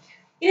എന്ന് കിട്ടും.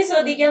 ഇനി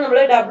ശ്രദ്ധിക്കാൻ, നമ്മൾ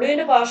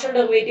ഡബ്ല്യുവിന്റെ partial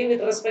derivative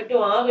with respect to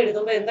R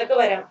എഴുതുമ്പോൾ എന്തൊക്കെ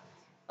വരാം?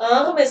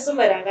 ആറും എസും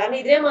വരാം. കാരണം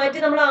ഇതിനെ മാറ്റി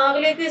നമ്മൾ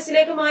ആറിലേക്ക്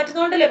എസിലേക്ക്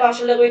മാറ്റുന്നതുകൊണ്ടല്ലേ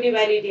പാർഷ്യൽ ഡെറിവേറ്റീവ്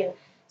വാല്യൂറ്റ് ചെയ്യുന്നത്.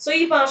 സോ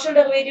ഈ പാർഷ്യൽ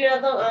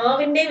ഡെറിവേറ്റീവിനകത്ത്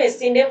ആറിന്റെയും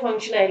എസിന്റെയും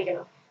ഫംഗ്ഷൻ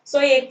ആയിരിക്കണം. സോ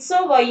എക്സോ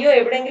വൈയോ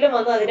എവിടെയെങ്കിലും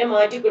വന്ന് അതിനെ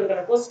മാറ്റി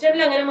കൊടുക്കണം.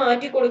 ക്വസ്റ്റനിൽ അങ്ങനെ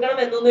മാറ്റി കൊടുക്കണം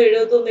എന്നൊന്നും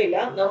എഴുതത്തൊന്നുമില്ല.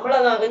 നമ്മൾ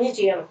അത് അറിഞ്ഞ്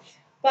ചെയ്യണം.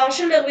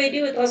 Partial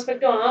derivative with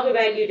respect to R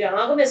ഇവാല്യൂറ്റ്,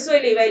 ആറും എസും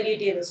അല്ലേ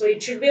ഇവാല്യൂറ്റ് ചെയ്യുന്നത്. So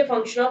it should be A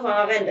function of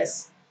R and S.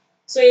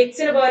 So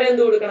എക്സിന് പകരം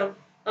എന്ത് കൊടുക്കണം?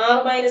 ആർ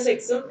മൈനസ്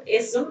എക്സും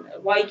എസും,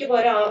 വൈക്ക്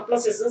പകരം ആർ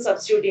പ്ലസ് എസും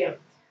സബ്സ്റ്റിറ്റ്യൂട്ട് ചെയ്യണം.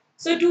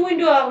 So 2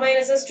 into r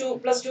minus s, 2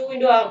 plus 2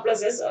 into r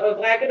plus s,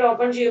 bracket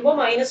open ചെയ്യുമ്പോൾ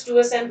minus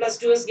 2s and plus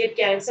 2s get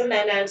cancelled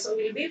and answer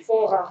will be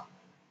 4r.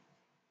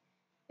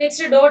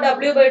 Next, dou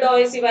w by dou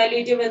x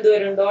evaluate ചെയ്യുമ്പോൾ എന്ത്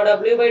വരും? Dou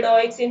w by dou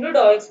x into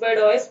dou x by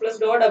dou s plus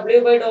dou w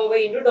by dou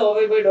y into dou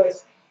y by dou s.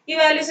 ഈ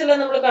values എല്ലാം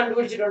നമ്മൾ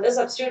കണ്ടുപിടിച്ചിട്ടുണ്ട്.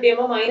 Substitute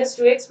ചെയ്യുമ്പോൾ minus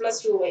 2x plus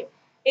 2y.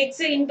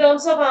 X in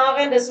terms of R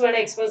and S വേണം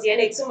express ചെയ്യാൻ.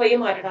 എക്സും വൈയും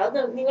മാറ്റണം. അത്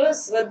നിങ്ങൾ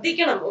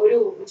ശ്രദ്ധിക്കണം. ഒരു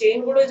ചെയിൻ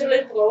റൂൾ വെച്ചുള്ള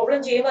ഒരു പ്രോബ്ലം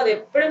ചെയ്യുമ്പോൾ അത്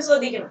എപ്പോഴും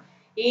ശ്രദ്ധിക്കണം.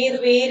 ഏത്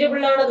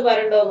വേരിയബിളാണ് അത്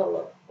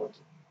വരേണ്ടതെന്നുള്ളത്.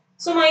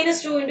 So minus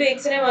 2 into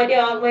x ne മാറ്റി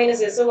r minus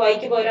s, y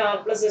ക്ക് പകരം r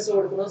plus s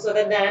കൊടുക്കുന്നു. So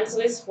that the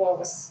answer is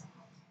 4s.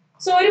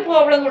 So ഒരു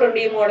പ്രോബ്ലം കൂടെ ഉണ്ട്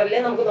ഈ മോഡലിൽ,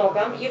 നമുക്ക്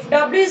നോക്കാം. If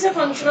w is a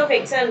function of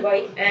x and y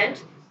and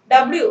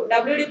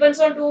w depends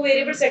on two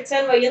variables x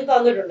and y എന്ന്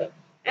തന്നിട്ടുണ്ട്.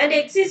 And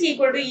x is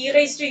equal to e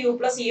raised to u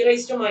plus e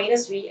raised to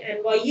minus v and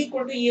y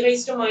equal to e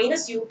raised to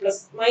minus u plus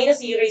minus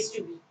e raised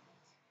to v.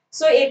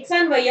 So x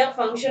and y are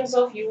functions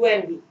of u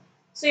and v.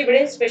 So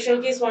ഇവിടെ special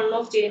case 1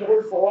 of chain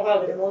rule 4 ആ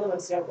വരുന്നത്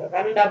മനസ്സിലാക്കുക.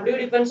 കാരണം w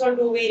depends on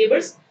two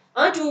variables.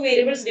 ആ two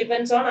variables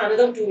depends on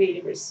another two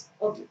variables.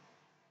 Okay.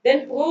 Then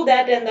prove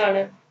that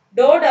എന്താണ്?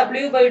 Dou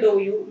w by dou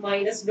u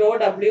minus dou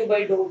w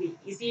by dou v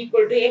is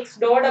equal to x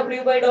dou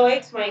w by dou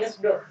x minus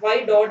y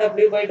dou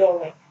w by dou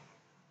y.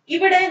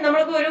 ഇവിടെ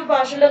നമ്മൾക്ക് ഒരു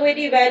partial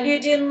derivative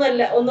evaluate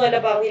ചെയ്യുന്നല്ല ഒന്നുമല്ല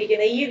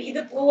പറഞ്ഞിരിക്കുന്നത്. ഇത്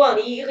prove ആണ്,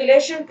 ഈ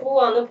relation prove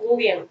ആണ്, prove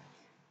ചെയ്യണം.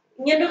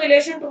 ഇങ്ങനൊരു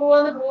റിലേഷൻ പ്രൂവ്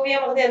ആണെന്ന് പ്രൂവ്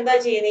ചെയ്യാൻ പറഞ്ഞാൽ എന്താ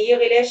ചെയ്യുന്നത്? ഈ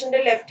റിലേഷന്റെ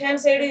ലെഫ്റ്റ്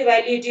ഹാൻഡ് സൈഡ്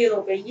ഇവാലുവേറ്റ് ചെയ്ത്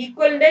നോക്കുക.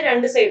 ഈക്വലിന്റെ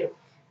രണ്ട് സൈഡും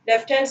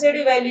ലെഫ്റ്റ് ഹാൻഡ് സൈഡ്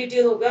ഇവാലുവേറ്റ്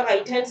ചെയ്ത് നോക്കുക,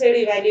 റൈറ്റ് ഹാൻഡ് സൈഡ്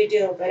ഇവാലുവേറ്റ്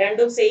ചെയ്ത് നോക്കുക.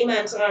 രണ്ടും സെയിം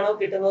ആൻസർ ആണോ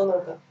കിട്ടുന്നത്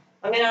നോക്കുക.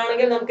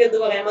 അങ്ങനെയാണെങ്കിൽ നമുക്ക് എന്ത്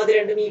പറയാം? അത്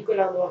രണ്ടും ഈക്വൽ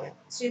ആണെന്ന് പറയാം.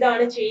 സോ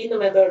ഇതാണ് ചെയ്യുന്ന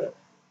മെത്തേഡ്.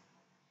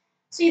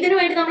 സോ ഇതിനു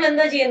വേണ്ടി നമ്മൾ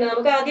എന്താ ചെയ്യുന്നത്?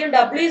 നമുക്ക് ആദ്യം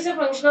w is a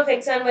function of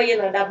x and y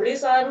എന്നാണ്. w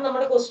സാധാരണ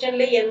നമ്മുടെ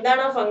ക്വസ്റ്റ്യനിൽ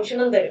എന്താണ് ആ ഫംഗ്ഷൻ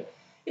എന്ന് തരും.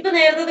 ഇപ്പൊ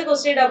നേരത്തെ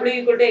question w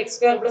equal to x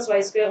square plus y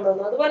square എന്ന്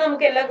തന്നു. അതുപോലെ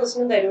നമുക്ക് എല്ലാ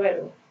ക്വസ്റ്റ്യനും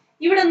തരുമായിരുന്നു.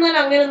 ഇവിടെ എന്നാൽ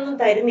അങ്ങനെയൊന്നും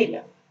തരുന്നില്ല.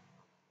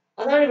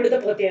 അതാണ് ഇവിടുത്തെ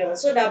പ്രത്യേകത.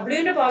 സോ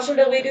ഡബ്ല്യുവിന്റെ പാർഷ്യൽ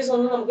ഡെറിവേറ്റീവ്സ്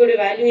ഒന്നും നമുക്ക് ഇവിടെ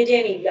ഇവാലുവേറ്റ്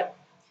ചെയ്യാനില്ല.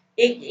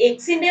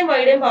 എക്സിന്റെയും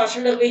വൈയുടെയും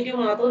പാർഷ്യൽ ഡെറിവേറ്റീവ്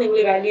മാത്രം നിങ്ങൾ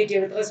ഇവാലുവേറ്റ്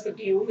ചെയ്യും with respect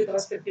to you, with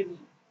respect to V.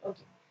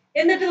 Okay.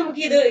 എന്നിട്ട്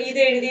നമുക്ക് ഇത്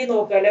എഴുതി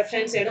നോക്കാം. ലെഫ്റ്റ്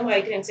ഹാൻഡ് സൈഡും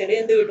റൈറ്റ് ഹാൻഡ് സൈഡും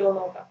എന്ത്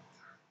കിട്ടുമെന്ന് നോക്കാം.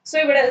 സോ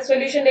ഇവിടെ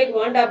സൊല്യൂഷനിലേക്ക്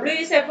പോകാം. w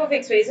is f of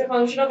x, y is a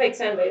function of x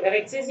and y, where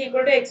x is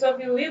equal to x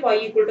of u v, y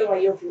equal to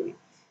y of u v.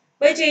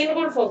 By chain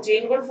rule 4.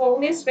 Chain rule 4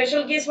 means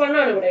special case 1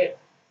 ആണ് ഇവിടെ.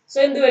 So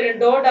എന്ത് വരും?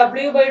 ഡോ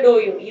w by Dr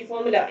U. ഈ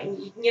formula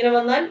ഇങ്ങനെ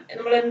വന്നാൽ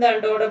നമ്മൾ എന്താണ്?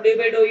 ഡോ w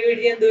by Dr U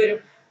എഴുതി എന്ത് വരും?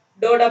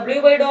 ഡോ w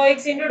by Dr x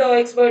into Dr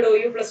x by Dr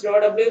U plus Dr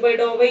w by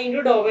Dr y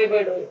into Dr y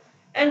by Dr U.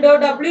 And Dr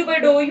w by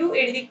Dr U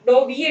എഴുതി ഡോ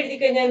v എഴുതി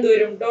കഴിഞ്ഞാൽ എന്ത്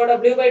വരും? ഡോ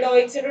w by Dr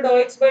x into Dr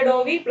x by Dr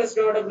v plus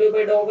Dr w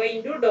by Dr y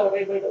into Dr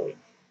y by Dr v.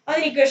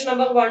 അതിന് equation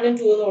number 1 ഉം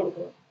 2 എന്ന്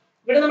കൊടുക്കുന്നു.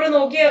 ഇവിടെ നമ്മൾ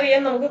നോക്കിയാൽ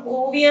അറിയാം, നമുക്ക്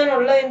പ്രൂവ്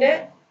ചെയ്യാനുള്ളതിന്റെ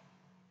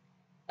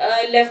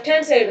ലെഫ്റ്റ്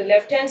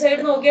ഹാൻഡ്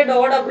സൈഡ് നോക്കിയാൽ ഡോ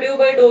w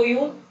by Dr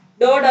U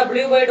Dr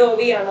w by Dr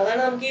v ആണ്.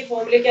 അതാണ് നമുക്ക് ഈ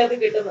ഫോമിലേക്കകത്ത്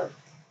കിട്ടുന്നത്.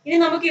 ഇനി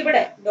നമുക്ക്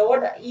ഇവിടെ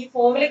ഈ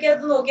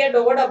ഫോമിലേക്കകത്ത് നോക്കിയാൽ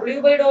ഡോ w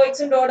by ഡോ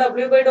എക്സും ഡോ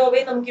w by ഡോ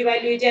y നമുക്ക്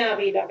ഇവാലുവേറ്റ് ചെയ്യാൻ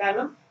അറിയില്ല.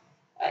 കാരണം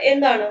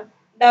എന്താണ്?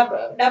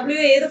 w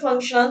ഏത്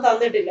ഫംഗ്ഷൻ ആണെന്ന്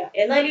തന്നിട്ടില്ല.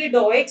 എന്നാൽ ഈ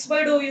ഡോ X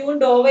by Dr യുവും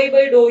Dr Y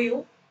by Dr U,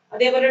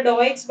 അതേപോലെ ഡോ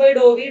X by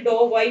Dr V, Dr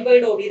Y by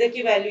Dr V, ഇതൊക്കെ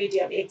ഇവാലുവേറ്റ്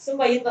ചെയ്യാം. എക്സും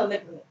വൈയും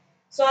തന്നിട്ടുണ്ട്.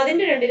 സോ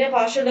അതിന്റെ രണ്ടിനെ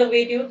പാർഷ്യൽ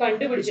ഡെറിവേറ്റീവ്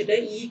കണ്ടുപിടിച്ചിട്ട്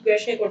ഈ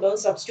ഇക്വേഷനെ കൊണ്ടുവന്ന്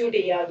സബ്സ്റ്റിറ്റ്യൂട്ട്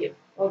ചെയ്യുക ആദ്യം.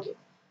 ഓക്കെ.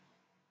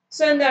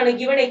 സോ എന്താണ്?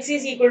 Given x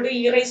is equal to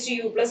e raised to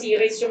u plus e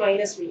raised to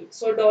minus v.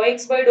 So dou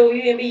x by dou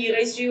u ചെയ്യുമ്പോൾ e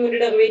raised to u ന്റെ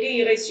derivative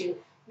e raised to u.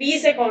 v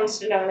is a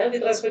constant ആണ്.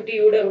 With respect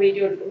to u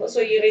derivative എടുക്കുമ്പോൾ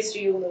so e raised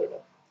to u എന്ന്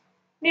കിട്ടും.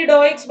 ഇനി ഡോ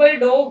x by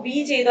Dr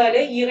v ചെയ്താൽ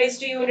e raised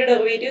to u ന്റെ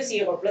derivative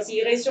 0 plus e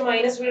raised to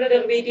minus v യുടെ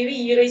derivative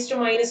e raised to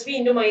minus v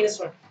into minus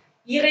 1.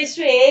 e raised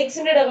to ax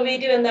ന്റെ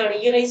derivative എന്താണ്?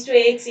 e raised to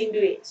ax into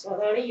a. So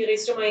അതാണ് e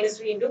raised to minus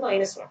v into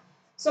minus 1.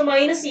 So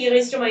minus e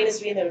raised to minus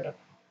v എന്ന് കിട്ടും.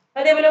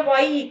 അതേപോലെ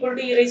y equal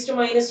to e raised to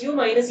minus u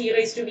minus e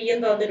raised to v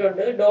എന്ന്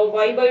തന്നിട്ടുണ്ട്. ഡോ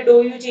y by Dr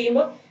u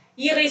ചെയ്യുമ്പോൾ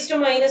e raised to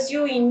minus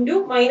u into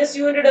minus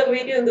u ന്റെ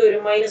derivative എന്ത്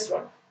വരും? minus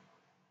 1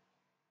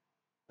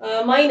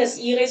 minus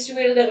e raised to v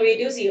യുടെ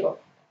derivative 0.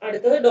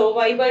 അടുത്തത് ഡോ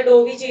Y by Dr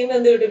V ചെയ്യുമ്പോൾ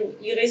എന്ത് കിട്ടും?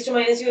 E raise to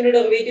minus യുവിന്റെ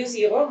derivative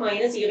 0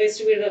 minus E raise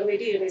to B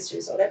derivative E raise to,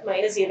 so that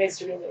minus E raise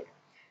to B എന്ന് കിട്ടും.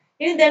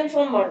 ഇനി then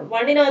from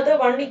വണ്ണിനകത്ത്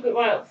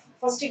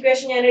first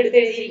equation ഞാൻ എടുത്ത്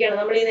എഴുതിയിരിക്കുകയാണ്.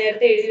 നമ്മൾ ഈ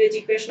നേരത്തെ എഴുതി വെച്ച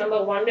ഇക്വേഷൻ നമ്പർ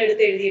 1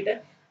 എടുത്ത് എഴുതിയിട്ട്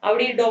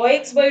അവിടെ ഈ ഡോ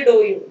X by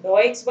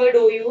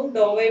Dr യുവും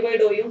Dr Y by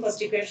ഡോ യും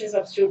ഫസ്റ്റ് ഇക്വേഷൻ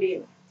സബ്സ്റ്റിറ്റ്യൂട്ട്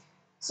ചെയ്യുന്നു.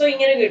 സോ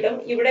ഇങ്ങനെ കിട്ടും.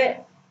 ഇവിടെ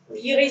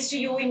E raise to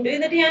you into,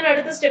 എന്നിട്ട് ഞാൻ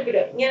അടുത്ത സ്റ്റെപ്പിൽ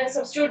ഞാൻ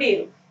സബ്സ്റ്റിറ്റ്യൂട്ട്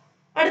ചെയ്തു.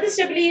 അടുത്ത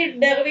സ്റ്റെപ്പിൽ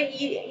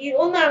ഈ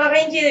ഒന്ന്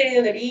അറേഞ്ച് ചെയ്ത്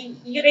എഴുതുന്നുണ്ട്.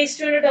 ഈ റേസ്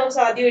ടുവിന്റെ ടേംസ്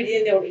ആദ്യം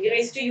എഴുതിയതേ ഉള്ളൂ. E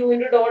raise to you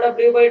into Dr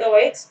W by Dr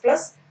X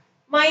plus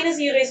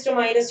minus E raise to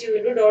minus U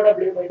into Dr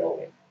W by Dr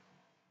Y.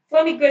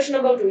 From equation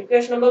number 2,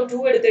 equation number 2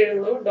 എടുത്ത്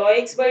എഴുതുന്നു. ഡോ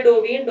X by ഡോ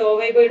വിയും ഡോ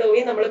Y by ഡോ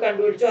വിയും നമ്മൾ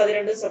കണ്ടുപിടിച്ചു, അത്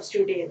രണ്ടും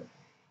substitute ചെയ്യുന്നു.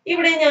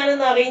 ഇവിടെ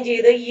ഞാനൊന്ന് അറേഞ്ച്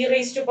ചെയ്ത് ഇ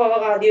റേസ് ടു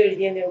പവർ ആദ്യം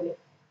എഴുതിയതേ ഉള്ളൂ.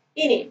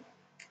 ഇനി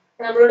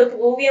നമ്മളോട്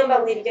പ്രൂവ് ചെയ്യാൻ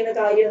പറഞ്ഞിരിക്കുന്ന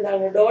കാര്യം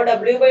എന്താണ്? ഡോ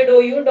ഡബ്ല്യു ബൈ ഡോ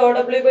യും ഡോ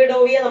ഡബ്ല്യു ബൈ ഡോ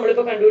വിയും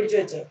നമ്മളിപ്പോ കണ്ടുപിടിച്ച്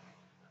വെച്ചത്.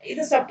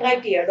 ഇത്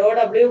സബ്ട്രാക്ട് ചെയ്യുക. ഡോ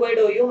W by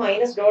Dr U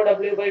minus Dr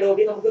W by Dr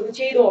V നമുക്കിത്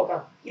ചെയ്ത്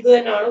നോക്കാം. ഇത്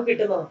തന്നെയാണ്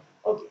കിട്ടുന്നത്.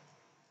 Okay,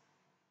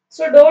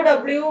 so Dr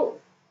W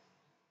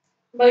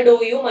by Dr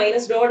U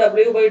minus Dr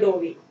W by Dr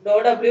V. Dr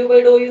W by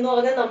Dr U എന്ന്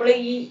പറഞ്ഞാൽ നമ്മൾ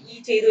ഈ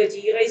ചെയ്ത് വെച്ച്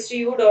E raise to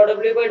you Dr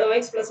W by Dr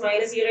X plus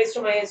minus E raise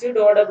to minus U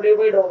Dr W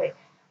by Dr Y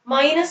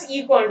minus ഈ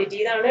quantity,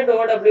 ഇതാണ് ഡോ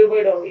W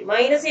by Dr V.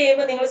 Minus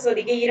ചെയ്യുമ്പോൾ നിങ്ങൾ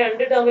ശ്രദ്ധിക്കുക, ഈ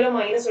രണ്ട് ടേമിലും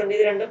മൈനസ് ഉണ്ട്,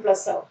 ഇത് രണ്ടും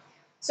പ്ലസ് ആവും.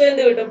 സോ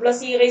എന്ത് കിട്ടും?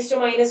 Plus E raise to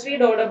minus V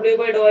Dr W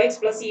by Dr X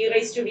plus E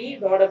raise to V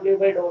Dr W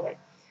by Dr Y.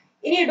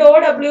 ഇനി ഡോ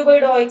ഡബ്ല്യു ബൈ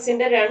ഡോ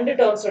എക്സിന്റെ രണ്ട്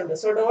ടേംസ് ഉണ്ട്.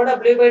 So Dr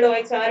W by Dr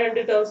X ആ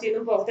രണ്ട് ടേംസിൽ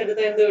നിന്നും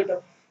പുറത്തെടുത്താൽ എന്ത്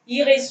കിട്ടും? E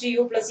raise to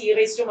you plus E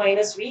raise to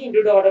minus V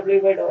into Dr W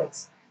by Dr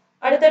X.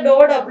 അടുത്ത ഡോ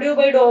ഡബ്ല്യു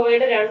ബൈ ഡോ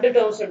വൈയുടെ രണ്ട്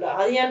ടേംസ് ഉണ്ട്,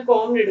 അത് ഞാൻ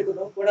കോമൺ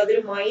എടുക്കുന്നു, കൂടെ അതിൽ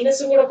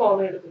മൈനസും കൂടെ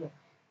കോമൺ എടുക്കുന്നു.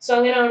 സോ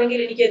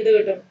അങ്ങനെയാണെങ്കിൽ എനിക്ക് എന്ത്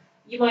കിട്ടും?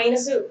 ഈ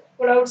മൈനസ്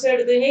കൂടെ ഔട്ട് സൈഡ്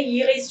എടുത്തു കഴിഞ്ഞാൽ E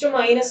raise to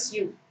minus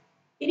U.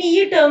 ഇനി ഈ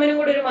ടേമിനും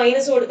കൂടെ ഒരു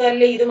മൈനസ്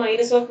കൊടുത്താലേ ഇത്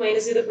മൈനസ് ഓഫ്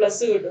മൈനസ് ഇത്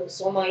പ്ലസ് കിട്ടും.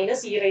 So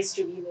minus E raise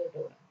to V എന്ന്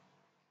കിട്ടും.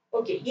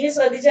 ഓക്കെ, ഇനി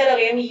ശ്രദ്ധിച്ചാൽ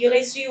അറിയാം E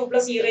raise to you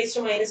plus E raise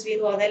to minus V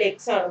എന്ന് പറഞ്ഞാൽ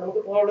എക്സ് ആണ്,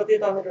 നമുക്ക് പ്രോബ്ലത്തിൽ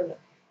തന്നിട്ടുണ്ട്.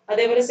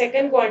 അതേപോലെ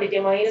സെക്കൻഡ്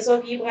ക്വാണ്ടിറ്റി മൈനസ്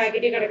ഓഫ് ഈ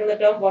ബ്രാക്കറ്റിൽ കിടക്കുന്ന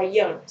ടേം വൈ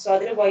ആണ്. സോ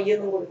അതിന് വൈ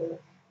എന്നും കൊടുക്കുന്നു.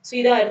 സോ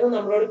ഇതായിരുന്നു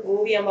നമ്മളോട്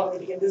പ്രൂവ് ചെയ്യാൻ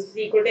പറഞ്ഞിരിക്കുന്നത്. This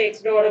is equal to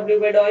X Dr W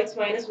by Dr X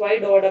minus Y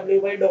Dr W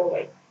by Dr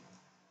Y.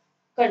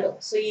 കണ്ടോ?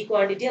 സോ ഈ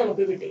ക്വാണ്ടിറ്റി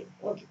നമുക്ക് കിട്ടി.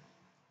 ഓക്കെ,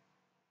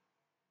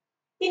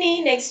 ഇനി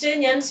നെക്സ്റ്റ്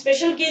ഞാൻ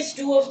special case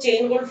 2 of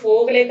chain rule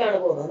 4ലേക്കാണ്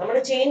പോകുന്നത്.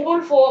 നമ്മുടെ ചെയിൻ റൂൾ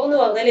 4 എന്ന്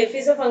പറഞ്ഞാൽ F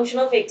is A function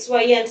of X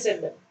Y and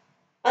Z.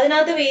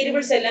 അതിനകത്ത്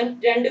വേരിയബിൾസ് എല്ലാം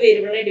രണ്ട്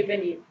വേരിയബിളിനെ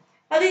ഡിപെൻഡ് ചെയ്യും.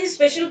 അത് ഈ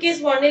സ്പെഷ്യൽ കേസ്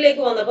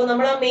 1ലേക്ക് വന്നപ്പോൾ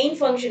നമ്മൾ ആ മെയിൻ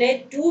ഫംഗ്ഷനെ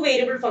 2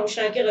 വേരിയബിൾ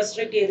ഫംഗ്ഷൻ ആക്കി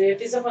റെസ്ട്രിക്ട് ചെയ്തു.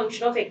 F is A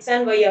function of X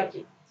and Y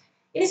ആക്കി.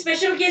 ഇനി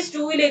സ്പെഷ്യൽ കേസ്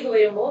 2ലേക്ക്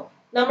വരുമ്പോൾ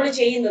നമ്മൾ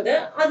ചെയ്യുന്നത്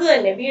അത്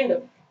തന്നെ.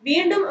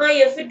 വീണ്ടും ആ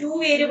എഫ് 2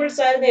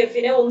 വേരിയബിൾസ് ആയിരുന്ന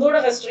എഫിനെ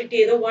ഒന്നുകൂടെ റെസ്ട്രിക്ട്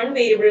ചെയ്ത് 1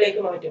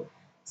 വേരിയബിളിലേക്ക് മാറ്റും.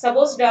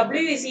 Suppose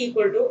W is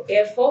equal to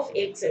f of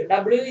x.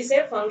 W is a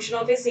function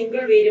of a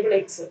single variable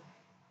x.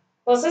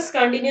 Possess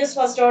continuous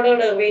first order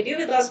derivative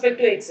with respect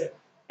to x.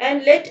 And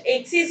let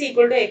x is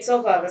equal to x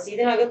of r.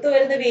 ഇതിനകത്ത്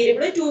വരുന്ന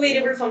variable 2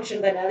 variable function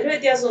തന്നെ, അതിന്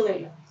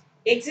വ്യത്യാസമൊന്നുമില്ല.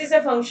 x is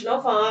a function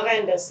of r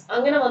and s.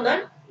 അങ്ങനെ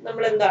വന്നാൽ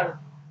നമ്മൾ എന്താണ്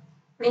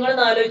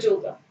നിങ്ങളൊന്ന് ആലോചിച്ച്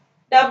നോക്കുക.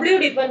 W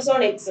depends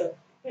on x.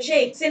 പക്ഷെ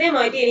എക്സിനെ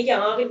മാറ്റി എനിക്ക്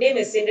ആറിന്റെയും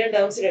എസിന്റെയും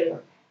ടേംസിൽ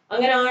എഴുതാം.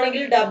 അങ്ങനെ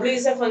ആണെങ്കിൽ W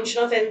is a function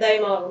of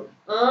എന്തായി മാറും?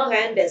 r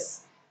and s.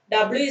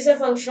 W is a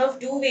function of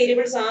 2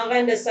 variables r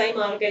and s ആയി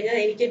മാറിക്കഴിഞ്ഞാൽ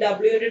എനിക്ക്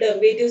W ന്റെ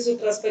derivatives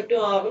with respect to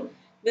r ഉം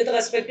with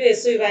respect to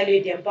s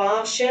evaluate ചെയ്യാം.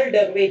 Partial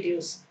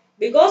derivatives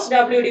because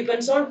W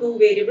depends on 2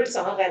 variables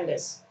r and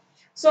s.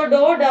 So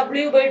dou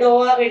W by dou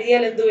r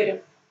എഴുതിയാൽ എന്ത് വരും?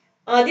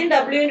 ആദ്യം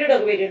W ന്റെ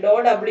derivative dou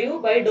W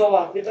by dou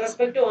r with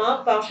respect to r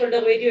partial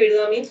derivative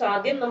എഴുതുക means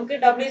ആദ്യം നമുക്ക്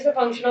W is a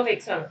function of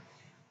x ആണ്.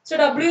 So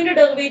W ന്റെ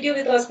derivative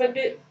with respect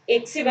to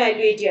x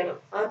evaluate ചെയ്യണം.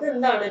 അത്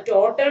എന്താണ്?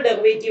 ടോട്ടൽ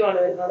ഡെറിവേറ്റീവ് ആണ്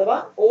വരുന്നത്, അഥവാ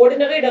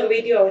ഓർഡിനറി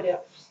ഡെറിവേറ്റീവ് ആണ് വരിക.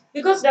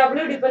 Because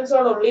W depends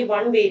on only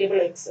one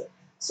variable x.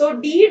 So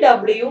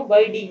dW by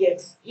dx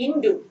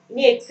into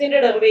ഇനി x ന്റെ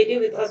derivative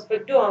with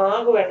respect to r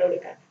വേണം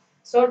എടുക്കാൻ.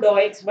 So dou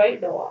x by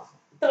dou r.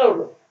 ഇത്രേ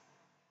ഉള്ളൂ.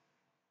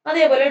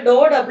 അതേപോലെ ഡോ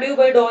ഡബ്ല്യു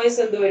ബൈ ഡോ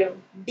എസ് എന്ത് വരും?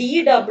 D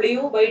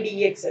W by D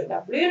X.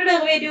 ഡബ്ല്യുവിന്റെ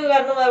derivative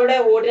കാരണം അവിടെ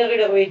ഓർഡിനറി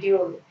ഡെറിവേറ്റീവ്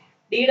ഉള്ളൂ.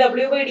 D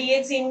W by D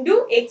X into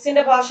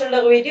എക്സിന്റെ partial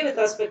derivative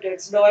with respect to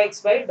X Dr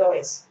X by Dr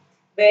S.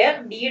 Where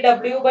D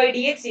W by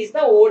D X is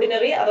the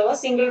ordinary അഥവാ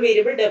single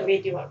variable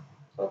derivative ആണ്.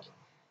 Okay,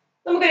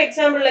 നമുക്കൊരു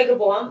എക്സാമ്പിളിലേക്ക്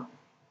പോവാം.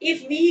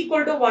 If we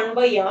equal to 1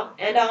 by r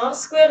and r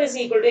square is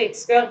equal to x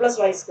square plus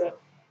y square.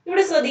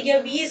 ഇവിടെ ശ്രദ്ധിക്കുക,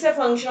 v is a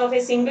function of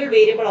a single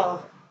variable r.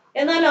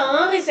 എന്നാൽ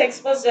r is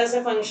expressed as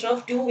a function of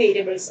 2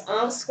 variables.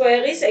 r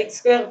square is x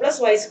square plus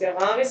y square.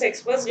 r is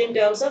expressed in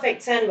terms of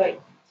x and y.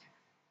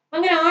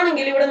 അങ്ങനെ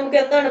ആണെങ്കിൽ ഇവിടെ നമുക്ക്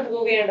എന്താണ്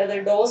prove ചെയ്യേണ്ടത്?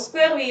 ഡോ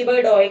square V by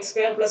Dr X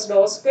square plus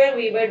Dr square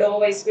V by Dr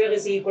Y square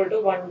is equal to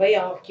 1 by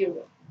r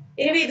cube.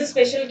 ഇനി ഇത്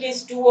special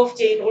case 2 of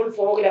chain rule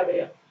 4ലാണ്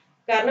വരിക.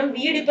 കാരണം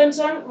v depends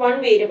on one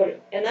variable,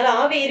 എന്നാൽ ആ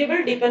variable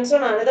depends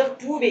on another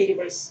 2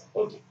 variables.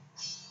 Okay,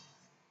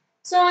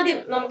 so ആദ്യം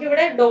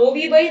നമുക്കിവിടെ ഡോ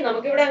V by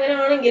നമുക്കിവിടെ അങ്ങനെ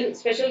ആണെങ്കിൽ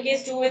സ്പെഷ്യൽ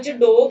കേസ് 2 വെച്ച്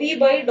ഡോ വി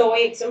ബൈ ഡോ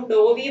എക്സും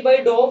ഡോ വി ബൈ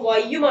ഡോ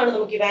വൈയുമാണ്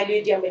നമുക്ക്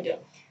ഇവാലുവേറ്റ് ചെയ്യാൻ പറ്റുക.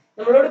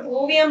 നമ്മളോട്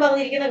പ്രൂവ് ചെയ്യാൻ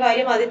പറഞ്ഞിരിക്കുന്ന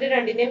കാര്യം അതിന്റെ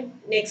രണ്ടിന്റെയും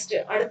നെക്സ്റ്റ്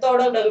അടുത്ത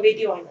ഓർഡർ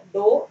ഡെറിവേറ്റീവ് ആണ്.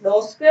 ഡോ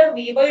square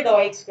V by Dr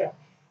X square.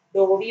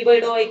 Dr V by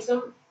ഡോ എക്സും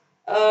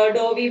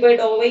ഡോ V by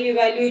Dr Y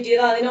evaluate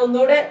ചെയ്ത് അതിനെ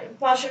ഒന്നുകൂടെ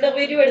പാർഷ്യൽ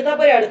ഡെറിവേറ്റീവ് എടുത്താൽ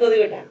പോരെ അടുത്തത്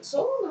കിട്ടാൻ. സോ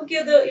നമുക്ക്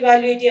ഇത്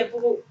ഇവാലുവേറ്റ് ചെയ്യാം.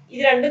 അപ്പോൾ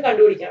ഇത് രണ്ടും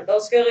കണ്ടുപിടിക്കാം. ഡോ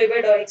square Y by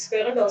Dr X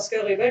സ്ക്വയറും ഡോ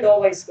square Y by Dr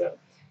Y square.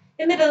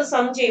 എന്നിട്ട് അത്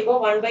സം ചെയ്യുമ്പോൾ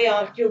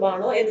 1/r³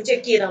 ആണോ എന്ന്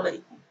ചെക്ക് ചെയ്താൽ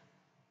മതി.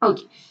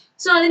 ഓക്കെ.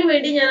 സോ അതിന്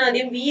വേണ്ടി ഞാൻ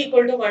ആദ്യം v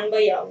equal to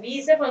 1/r. v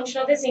is a function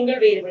of a single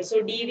variable. So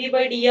dv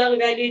by dr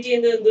evaluate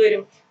ചെയ്യുന്നത് എന്ത്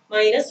വരും?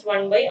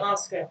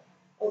 -1/r².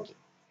 ഓക്കെ.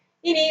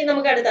 ഇനി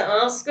നമുക്ക് അടുത്ത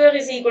r²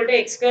 is equal to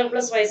x²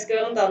 plus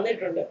y²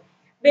 തന്നിട്ടുണ്ട്.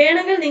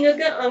 വേണമെങ്കിൽ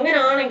നിങ്ങൾക്ക് അങ്ങനെ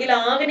ആണെങ്കിൽ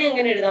ആറിനെ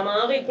എങ്ങനെ എഴുതാം?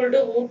 r equal to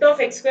root of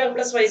x²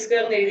 plus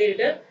y² എന്ന്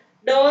എഴുതിയിട്ട്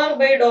ഡോ ആർ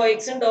ബൈ ഡോ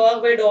എക്സും dou R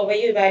by Dr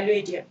വൈയും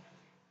evaluate ചെയ്യാം.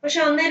 പക്ഷെ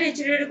അന്നേരം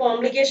ഇച്ചിരി ഒരു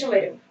കോംപ്ലിക്കേഷൻ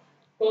വരും.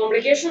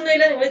 കോംപ്ലിക്കേഷൻ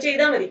ഒന്നുമില്ല, നിങ്ങൾ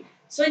ചെയ്താൽ മതി.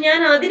 സോ ഞാൻ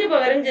അതിന്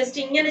പകരം ജസ്റ്റ്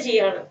ഇങ്ങനെ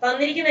ചെയ്യാണ്.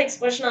 തന്നിരിക്കുന്ന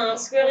expression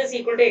r² is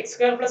equal to x²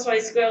 plus y²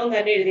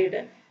 തന്നെ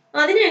എഴുതിയിട്ട്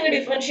അതിനെ അങ്ങ്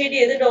ഡിഫറൻഷിയേറ്റ്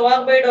ചെയ്ത് dou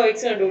R by Dr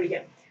X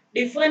കണ്ടുപിടിക്കാം.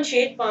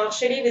 Differentiate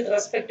partially with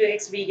respect to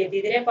X we get.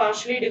 ഇതിനെ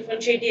പാർഷ്യലി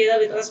ഡിഫറൻഷിയേറ്റ് ചെയ്താൽ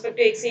വിത്ത് റെസ്പെക്ട്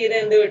ടു എക്സ് ചെയ്താൽ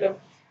എന്ത് കിട്ടും?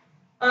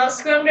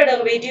 r²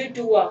 derivative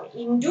 2r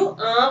into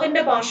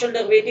r partial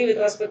derivative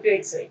with respect to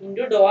X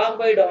into dou R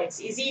by Dr X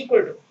is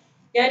equal to,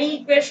 ഞാൻ ഈ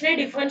ഇക്വേഷനെ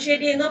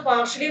differentiate ചെയ്യുന്നത്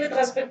partially with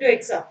respect to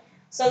X ആണ്.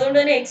 So അതുകൊണ്ട്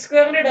തന്നെ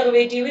x²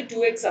 derivative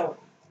 2x ആവും.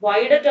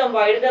 വൈയുടെ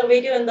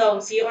ഡെറിവേറ്റീവ് എന്താവും?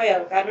 0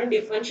 ആവും. കാരണം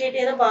ഡിഫറൻഷിയേറ്റ്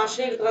ചെയ്യുന്ന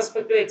partially with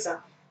respect to X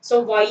ആണ്. So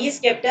y is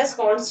kept as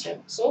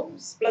constant. So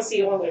plus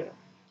 0 കിട്ടും.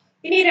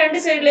 ഇനി രണ്ട്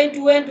സൈഡിലെയും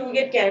 2 and 2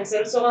 get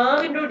cancel. So r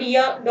into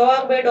dou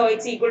R by Dr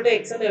X equal to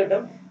X എന്ന്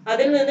കിട്ടും.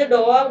 അതിൽ നിന്ന് dou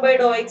R by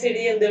Dr X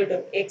എഴുതി എന്ത്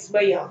കിട്ടും? X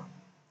by R.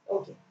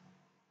 Okay.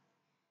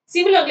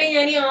 Similarly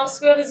ഞാൻ ഈ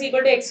r² is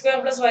equal to x²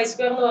 plus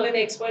y² എന്ന് പറയുന്ന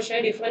എക്സ്പ്രഷനെ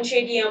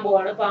ഡിഫറൻഷിയേറ്റ് ചെയ്യാൻ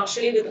പോവാണ്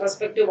partially with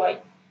respect to y.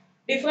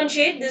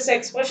 Differentiate this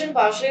expression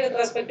partially with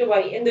respect to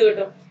y എന്ത്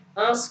കിട്ടും?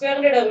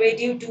 r²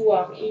 derivative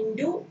 2r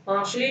into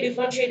partially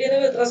differentiate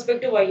ചെയ്യുന്നത് with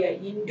respect to y ആയി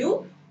into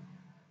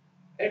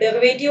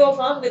derivative of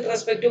r with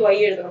respect to y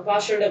എഴുതണം,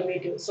 partial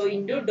derivative. So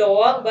into dou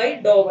R by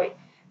Dr Y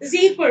is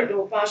equal to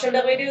partial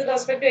derivative with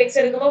respect to x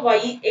എടുക്കുമ്പോൾ y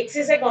x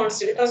is a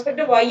constant. With respect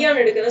to y ആണ്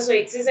എടുക്കുന്നത്. So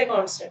x is a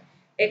constant.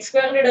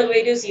 x²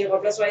 derivative 0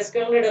 plus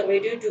y²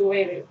 derivative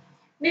 2y വരും.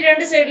 ഇനി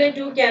രണ്ട് സൈഡിലും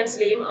 2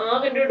 cancel ചെയ്യും.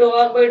 r into dou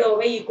R by Dr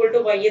Y equal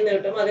to y എന്ന്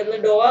കിട്ടും. അതിൽ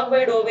നിന്ന് dou R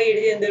by Dr Y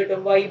എഴുതി എന്ത്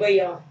കിട്ടും? y by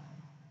r.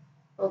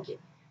 ഓക്കെ.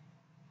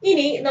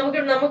 ഇനി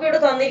നമുക്കിവിടെ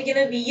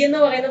തന്നിരിക്കുന്ന v എന്ന്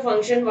പറയുന്ന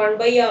ഫംഗ്ഷൻ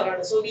 1/r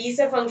ആണ്. So v is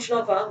a function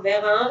of r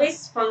where r is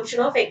function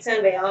of x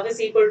and y. r is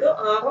equal to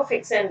r of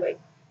x and y.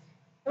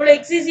 നമ്മൾ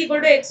x is equal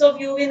to x of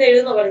u എന്ന്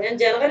എഴുതുന്ന പോലെ ഞാൻ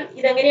general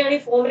ഇതെങ്ങനെയാണ്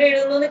ഈ formula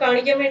എഴുതുന്നതെന്ന്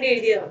കാണിക്കാൻ വേണ്ടി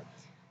എഴുതിയതാണ്.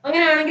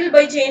 അങ്ങനെയാണെങ്കിൽ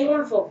ബൈ ചെയിൻ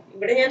റൂൾ ഫോം.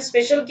 ഇവിടെ ഞാൻ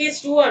സ്പെഷ്യൽ കേസ്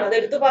 2 ആണ്, അത്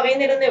എടുത്ത്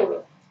പറയുന്നില്ലെന്നേ ഉള്ളൂ.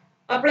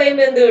 അപ്ലൈ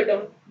ചെയ്യുമ്പോൾ എന്ത്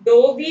കിട്ടും? ഡോ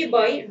V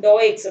by Dr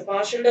X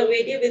partial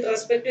derivative with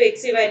respect to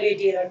X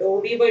evaluate ചെയ്താൽ ഡോ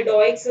വി ബൈ ഡോ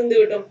എക്സ് എന്ത്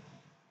കിട്ടും?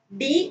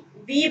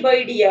 dv by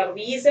dr. v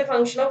is a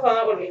function of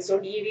r only. So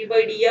dv by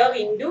dr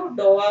into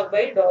dou r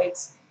by dou x.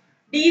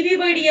 dv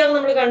by dr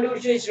നമ്മൾ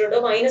കണ്ടുപിടിച്ചു വെച്ചിട്ടുണ്ട്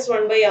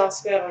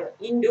 -1/r² ആണ്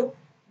into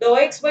dou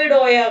x by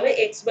dou r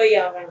x by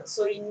r ആണ്.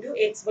 So into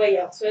x by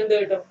r. So എന്ത്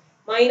കിട്ടും?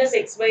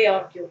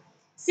 -x/r³.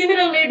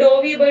 Similarly dou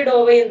v by dou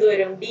y എന്ത്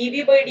വരും?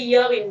 dv by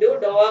dr into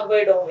dou r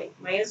by dou y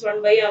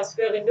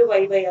 -1/r² into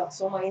y by r.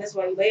 So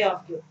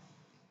 -y/r³.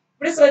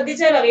 ഇവിടെ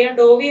ശ്രദ്ധിച്ചാൽ അറിയാം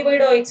ഡോ V by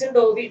ഡോ എക്സും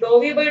ഡോ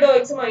V by Dr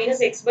X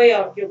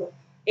 -x/r³.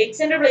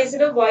 എക്സിന്റെ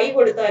പ്ലേസിൽ y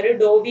കൊടുത്താൽ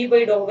ഡോ V by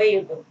Dr Y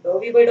കിട്ടും. ഡോ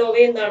വി ബൈ ഡോ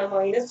വൈ എന്താണ്?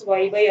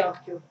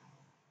 -y/r³.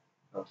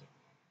 Okay.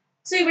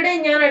 So ഇവിടെ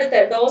ഞാൻ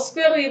അടുത്ത ഡോ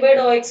square V by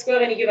Dr X square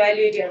എനിക്ക്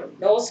വാല്യൂറ്റ് ചെയ്യണം.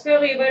 ഡോ square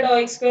V by Dr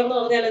X square എന്ന്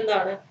പറഞ്ഞാൽ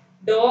എന്താണ്?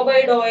 ഡോ by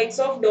Dr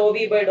X of Dr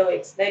V by Dr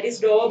X. That is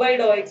Dr by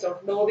Dr X of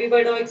Dr V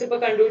by Dr X ഇപ്പൊ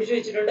കണ്ടുപിടിച്ച്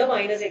വെച്ചിട്ടുണ്ട്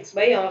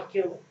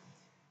 -x/r³.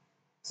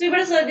 So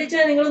ഇവിടെ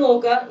ശ്രദ്ധിച്ചാൽ നിങ്ങൾ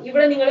നോക്കുക,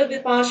 ഇവിടെ നിങ്ങൾ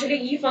പാർഷ്യലി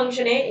ഈ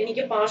ഫംഗ്ഷനെ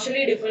എനിക്ക്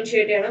പാർഷ്യലി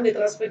ഡിഫറൻഷിയേറ്റ് ചെയ്യണം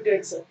വിത്ത് റെസ്പെക്ട് ടു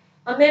എക്സ്.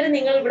 അന്നേരം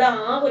നിങ്ങൾ ഇവിടെ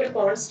ആ ഒരു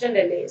കോൺസ്റ്റന്റ്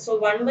അല്ലേ. സോ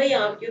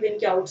 1/r³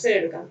 എനിക്ക് ഔട്ട്സൈഡ്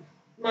എടുക്കാം.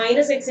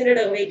 -xന്റെ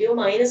ഡെറിവേറ്റീവ്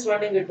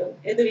 -1 കിട്ടും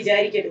എന്ന്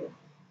വിചാരിക്കരുത്.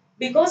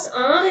 Because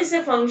r is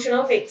a function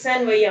of x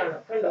and y ആണ്.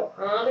 കണ്ടോ,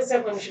 r is a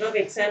function of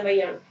x and y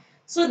ആണ്.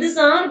 So this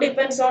r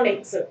depends on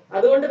x.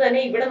 അതുകൊണ്ട്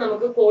തന്നെ ഇവിടെ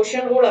നമുക്ക്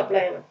കോഷ്യന്റ് റൂൾ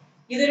അപ്ലൈ ചെയ്യണം.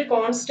 ഇതൊരു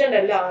കോൺസ്റ്റന്റ്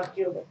അല്ല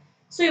r³.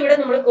 സോ ഇവിടെ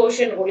നമ്മൾ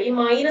കോഷ്യന്റ് റൂൾ, ഈ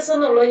മൈനസ്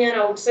എന്നുള്ളത് ഞാൻ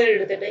ഔട്ട്സൈഡ്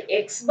എടുത്തിട്ട്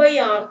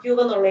x/r³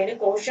 എന്നുള്ളതിന്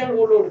കോഷ്യന്റ്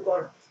റൂൾ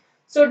കൊടുക്കുകയാണ്.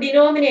 So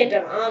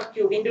denominator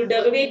r³ into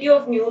derivative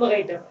of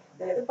numerator,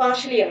 അതായത്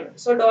പാർഷ്യലി ആണ്.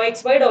 So Dr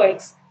X by Dr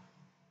X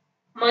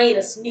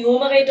minus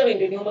numerator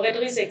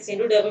is x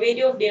into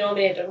derivative of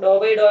denominator dou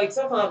by dou x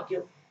of r³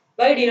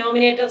 by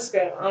denominator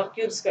square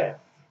r³ square.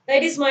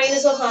 That is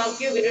minus of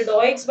r³ into dou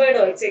x by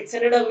dou x. X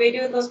and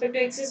derivative with respect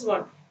to x is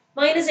 1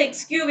 minus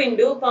x³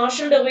 into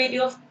partial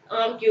derivative of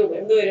r³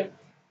 എന്ത് വരും?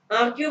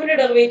 r³ ന്റെ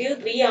derivative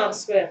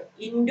 3r²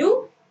 into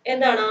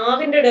എന്താണ് r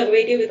ന്റെ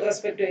derivative with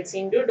respect to x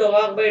into dou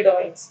r by dou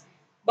x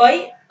by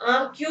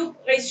r³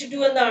 raised to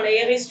 2 എന്താണ്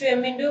a raised to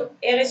m into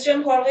a raised to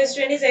m whole raised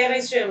to n is a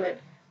raised to mn.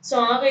 So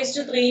r raised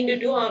to 3 into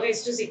 2 r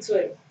raised to 6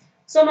 വരും.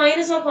 So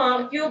minus of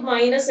r³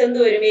 minus എന്ത്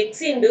വരും?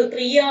 x into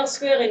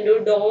 3r² into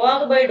dou r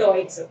by dou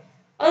x.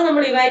 അത്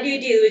നമ്മൾ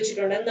evaluate ചെയ്ത്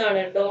വെച്ചിട്ടുണ്ട്.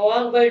 എന്താണ്? dou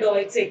r by dou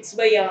x x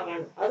by r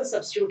ആണ്. അത്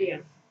സബ്സ്റ്റിറ്റ്യൂട്ട്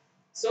ചെയ്യണം.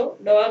 So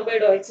dou r by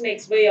dou x ന് x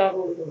by r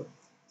കൊടുക്കുന്നു.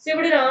 സോ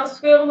ഇവിടെ ഒരു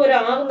r² ഒരു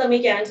r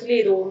തമ്മിൽ ക്യാൻസൽ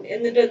ചെയ്ത് പോകും.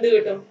 എന്നിട്ട് എന്ത്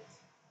കിട്ടും?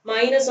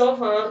 Minus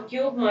of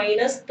r³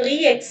 minus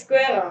 3x²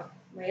 r.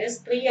 minus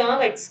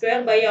 3rx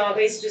square by r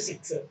raised to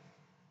 6.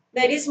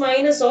 That is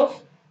minus of,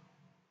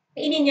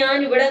 ഇനി ഞാൻ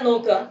ഇവിടെ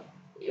നോക്കുക,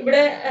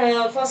 ഇവിടെ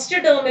ഫസ്റ്റ്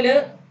ടേമില്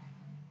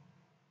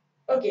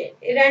ഓക്കെ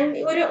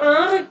ഒരു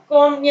 6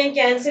 കോം ഞാൻ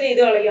ക്യാൻസൽ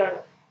ചെയ്ത് കളയാണ്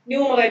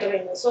ന്യൂമറേറ്ററിൽ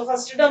നിന്ന്. സോ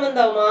ഫസ്റ്റ് ടേം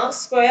എന്താവും, ആർ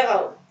സ്ക്വയർ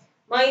ആവും.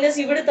 മൈനസ്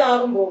ഇവിടുത്തെ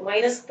ആറും പോവും,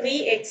 minus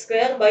 3x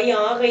square by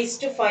r raised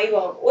to 5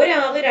 ആവും. ഒരു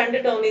ആറ് രണ്ട്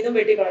ടേമിൽ നിന്നും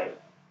വെട്ടിക്കളയും.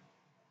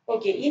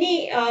 ഓക്കെ, ഇനി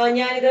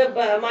ഞാനിത്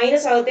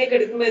മൈനസ് അകത്തേക്ക്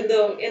എടുക്കുമ്പോൾ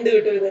എന്ത്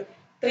കിട്ടും, ഇത്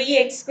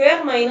 3x square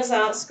minus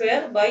r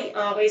square by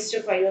r raised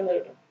to 5 എന്ന്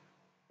കിട്ടും.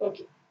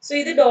 ഓക്കെ, സോ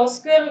ഇത് ഡോ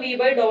square V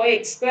by Dr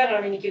X square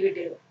ആണ് എനിക്ക്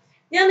കിട്ടിയത്.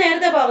 ഞാൻ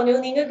നേരത്തെ പറഞ്ഞു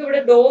നിങ്ങൾക്ക്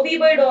ഇവിടെ ഡോ വി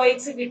ബൈ ഡോ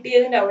എക്സ്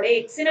കിട്ടിയതിന്റെ അവിടെ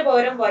എക്സിന്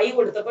പകരം വൈ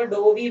കൊടുത്തപ്പോൾ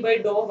ഡോ വി ബൈ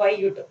ഡോ വൈ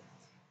കിട്ടും.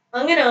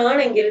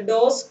 അങ്ങനെയാണെങ്കിൽ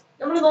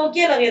നമ്മൾ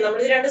നോക്കിയാൽ അറിയാം, നമ്മൾ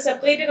ഇത് രണ്ട്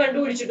സെപ്പറേറ്റ്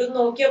കണ്ടുപിടിച്ചിട്ട്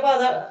നോക്കിയപ്പോൾ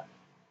അത്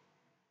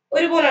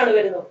ഒരുപോലാണ്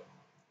വരുന്നത്.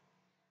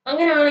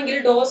 അങ്ങനെയാണെങ്കിൽ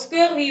ഡോ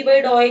square V by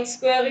Dr X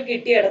square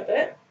കിട്ടിയിടത്ത്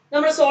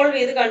നമ്മൾ സോൾവ്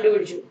ചെയ്ത്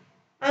കണ്ടുപിടിച്ചു.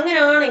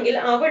 അങ്ങനെയാണെങ്കിൽ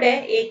അവിടെ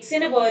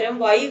എക്സിന് പകരം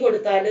വൈ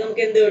കൊടുത്താൽ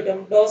നമുക്ക് എന്ത് കിട്ടും,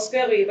 ഡോ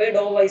square V by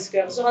Dr Y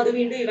square. So അത്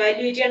വീണ്ടും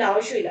ഇവാലുവേറ്റ് ചെയ്യേണ്ട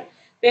ആവശ്യമില്ല.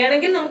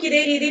 വേണമെങ്കിൽ നമുക്ക്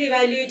ഇതേ രീതിയിൽ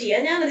ഇവാലുവേറ്റ്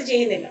ചെയ്യാം, ഞാനത്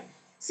ചെയ്യുന്നില്ല.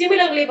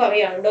 സിമിലർലി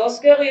പറയാം, ഡോ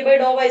square V by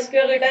Dr Y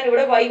square കിട്ടാൻ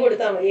ഇവിടെ വൈ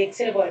കൊടുത്താൽ മതി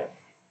എക്സിന് പകരം.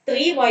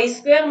 3y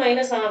square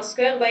minus r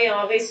square by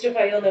r raised to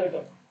 5 എന്ന്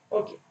കിട്ടും.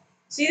 ഓക്കെ,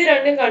 സോ ഇത്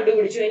രണ്ടും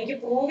കണ്ടുപിടിച്ചു. എനിക്ക്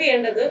പ്രൂവ്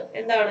ചെയ്യേണ്ടത്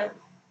എന്താണ്,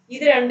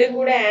 ഇത് രണ്ടും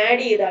കൂടെ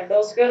ആഡ് ചെയ്താൽ ഡോ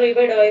square V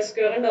by Dr X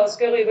സ്ക്വയറും ഡോ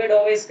square V by Dr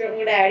Y സ്ക്വയറും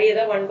കൂടെ ആഡ്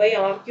ചെയ്താൽ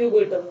 1/r³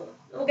 കിട്ടുന്നത്.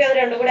 നമുക്ക് അത്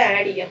രണ്ടും കൂടെ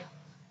ആഡ് ചെയ്യാം.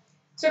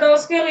 So Dr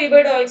square V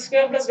by Dr X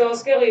square plus Dr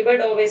square V by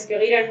Dr Y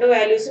square, ഈ രണ്ട്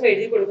വാല്യൂസും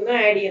എഴുതി കൊടുക്കുന്നു,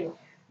 ആഡ് ചെയ്യുന്നു.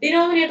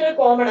 ഡിനോമിനേറ്റർ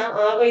കോമൺ ആ,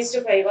 r raised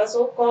to 5.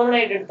 So common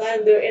ആയിട്ട് എടുത്താൽ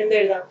എന്ത്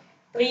എഴുതാം,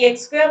 3x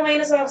square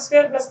minus r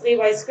square plus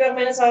 3y square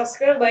minus r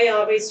square by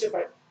r raised to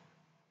 5.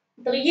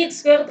 3x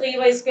square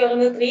 3y square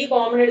എന്ന് 3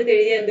 കോമൺ എടുത്ത്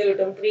എഴുതിയാൽ എന്ത്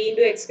കിട്ടും, 3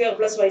 into x square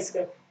plus y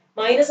square.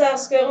 Minus R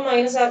സ്ക്വയറും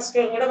മൈനസ് ആർ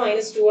സ്ക്വയറും കൂടെ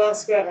മൈനസ് 2r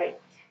square ആയി.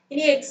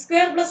 ഇനി x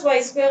square plus y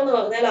square എന്ന്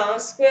പറഞ്ഞാൽ r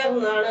square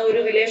എന്നാണ് ഒരു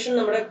റിലേഷൻ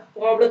നമ്മുടെ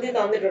പ്രോബ്ലത്തിൽ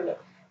തന്നിട്ടുണ്ട്.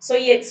 സോ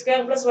ഈ x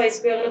square plus y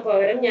square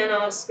പകരം ഞാൻ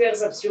r square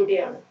സബ്സ്റ്റിറ്റ്യൂട്ട്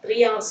ചെയ്യാണ്.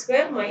 3r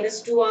square minus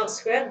 2r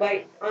square by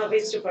r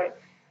raised to 5.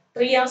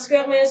 3r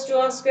square minus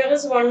 2r square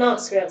is 1r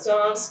square. So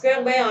r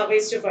square by r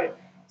raised to 5.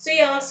 So ഈ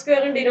R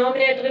square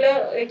ഡിനോമിനേറ്ററിൽ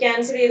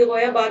cancel ചെയ്ത്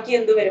പോയാൽ ബാക്കി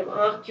എന്ത് വരും,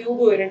 r³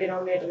 വരും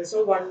ഡിനോമിനേറ്ററിൽ. So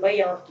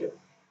 1/r³.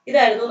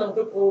 ഇതായിരുന്നു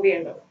നമുക്ക് പ്രൂവ്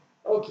ചെയ്യേണ്ടത്.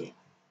 ഓക്കെ.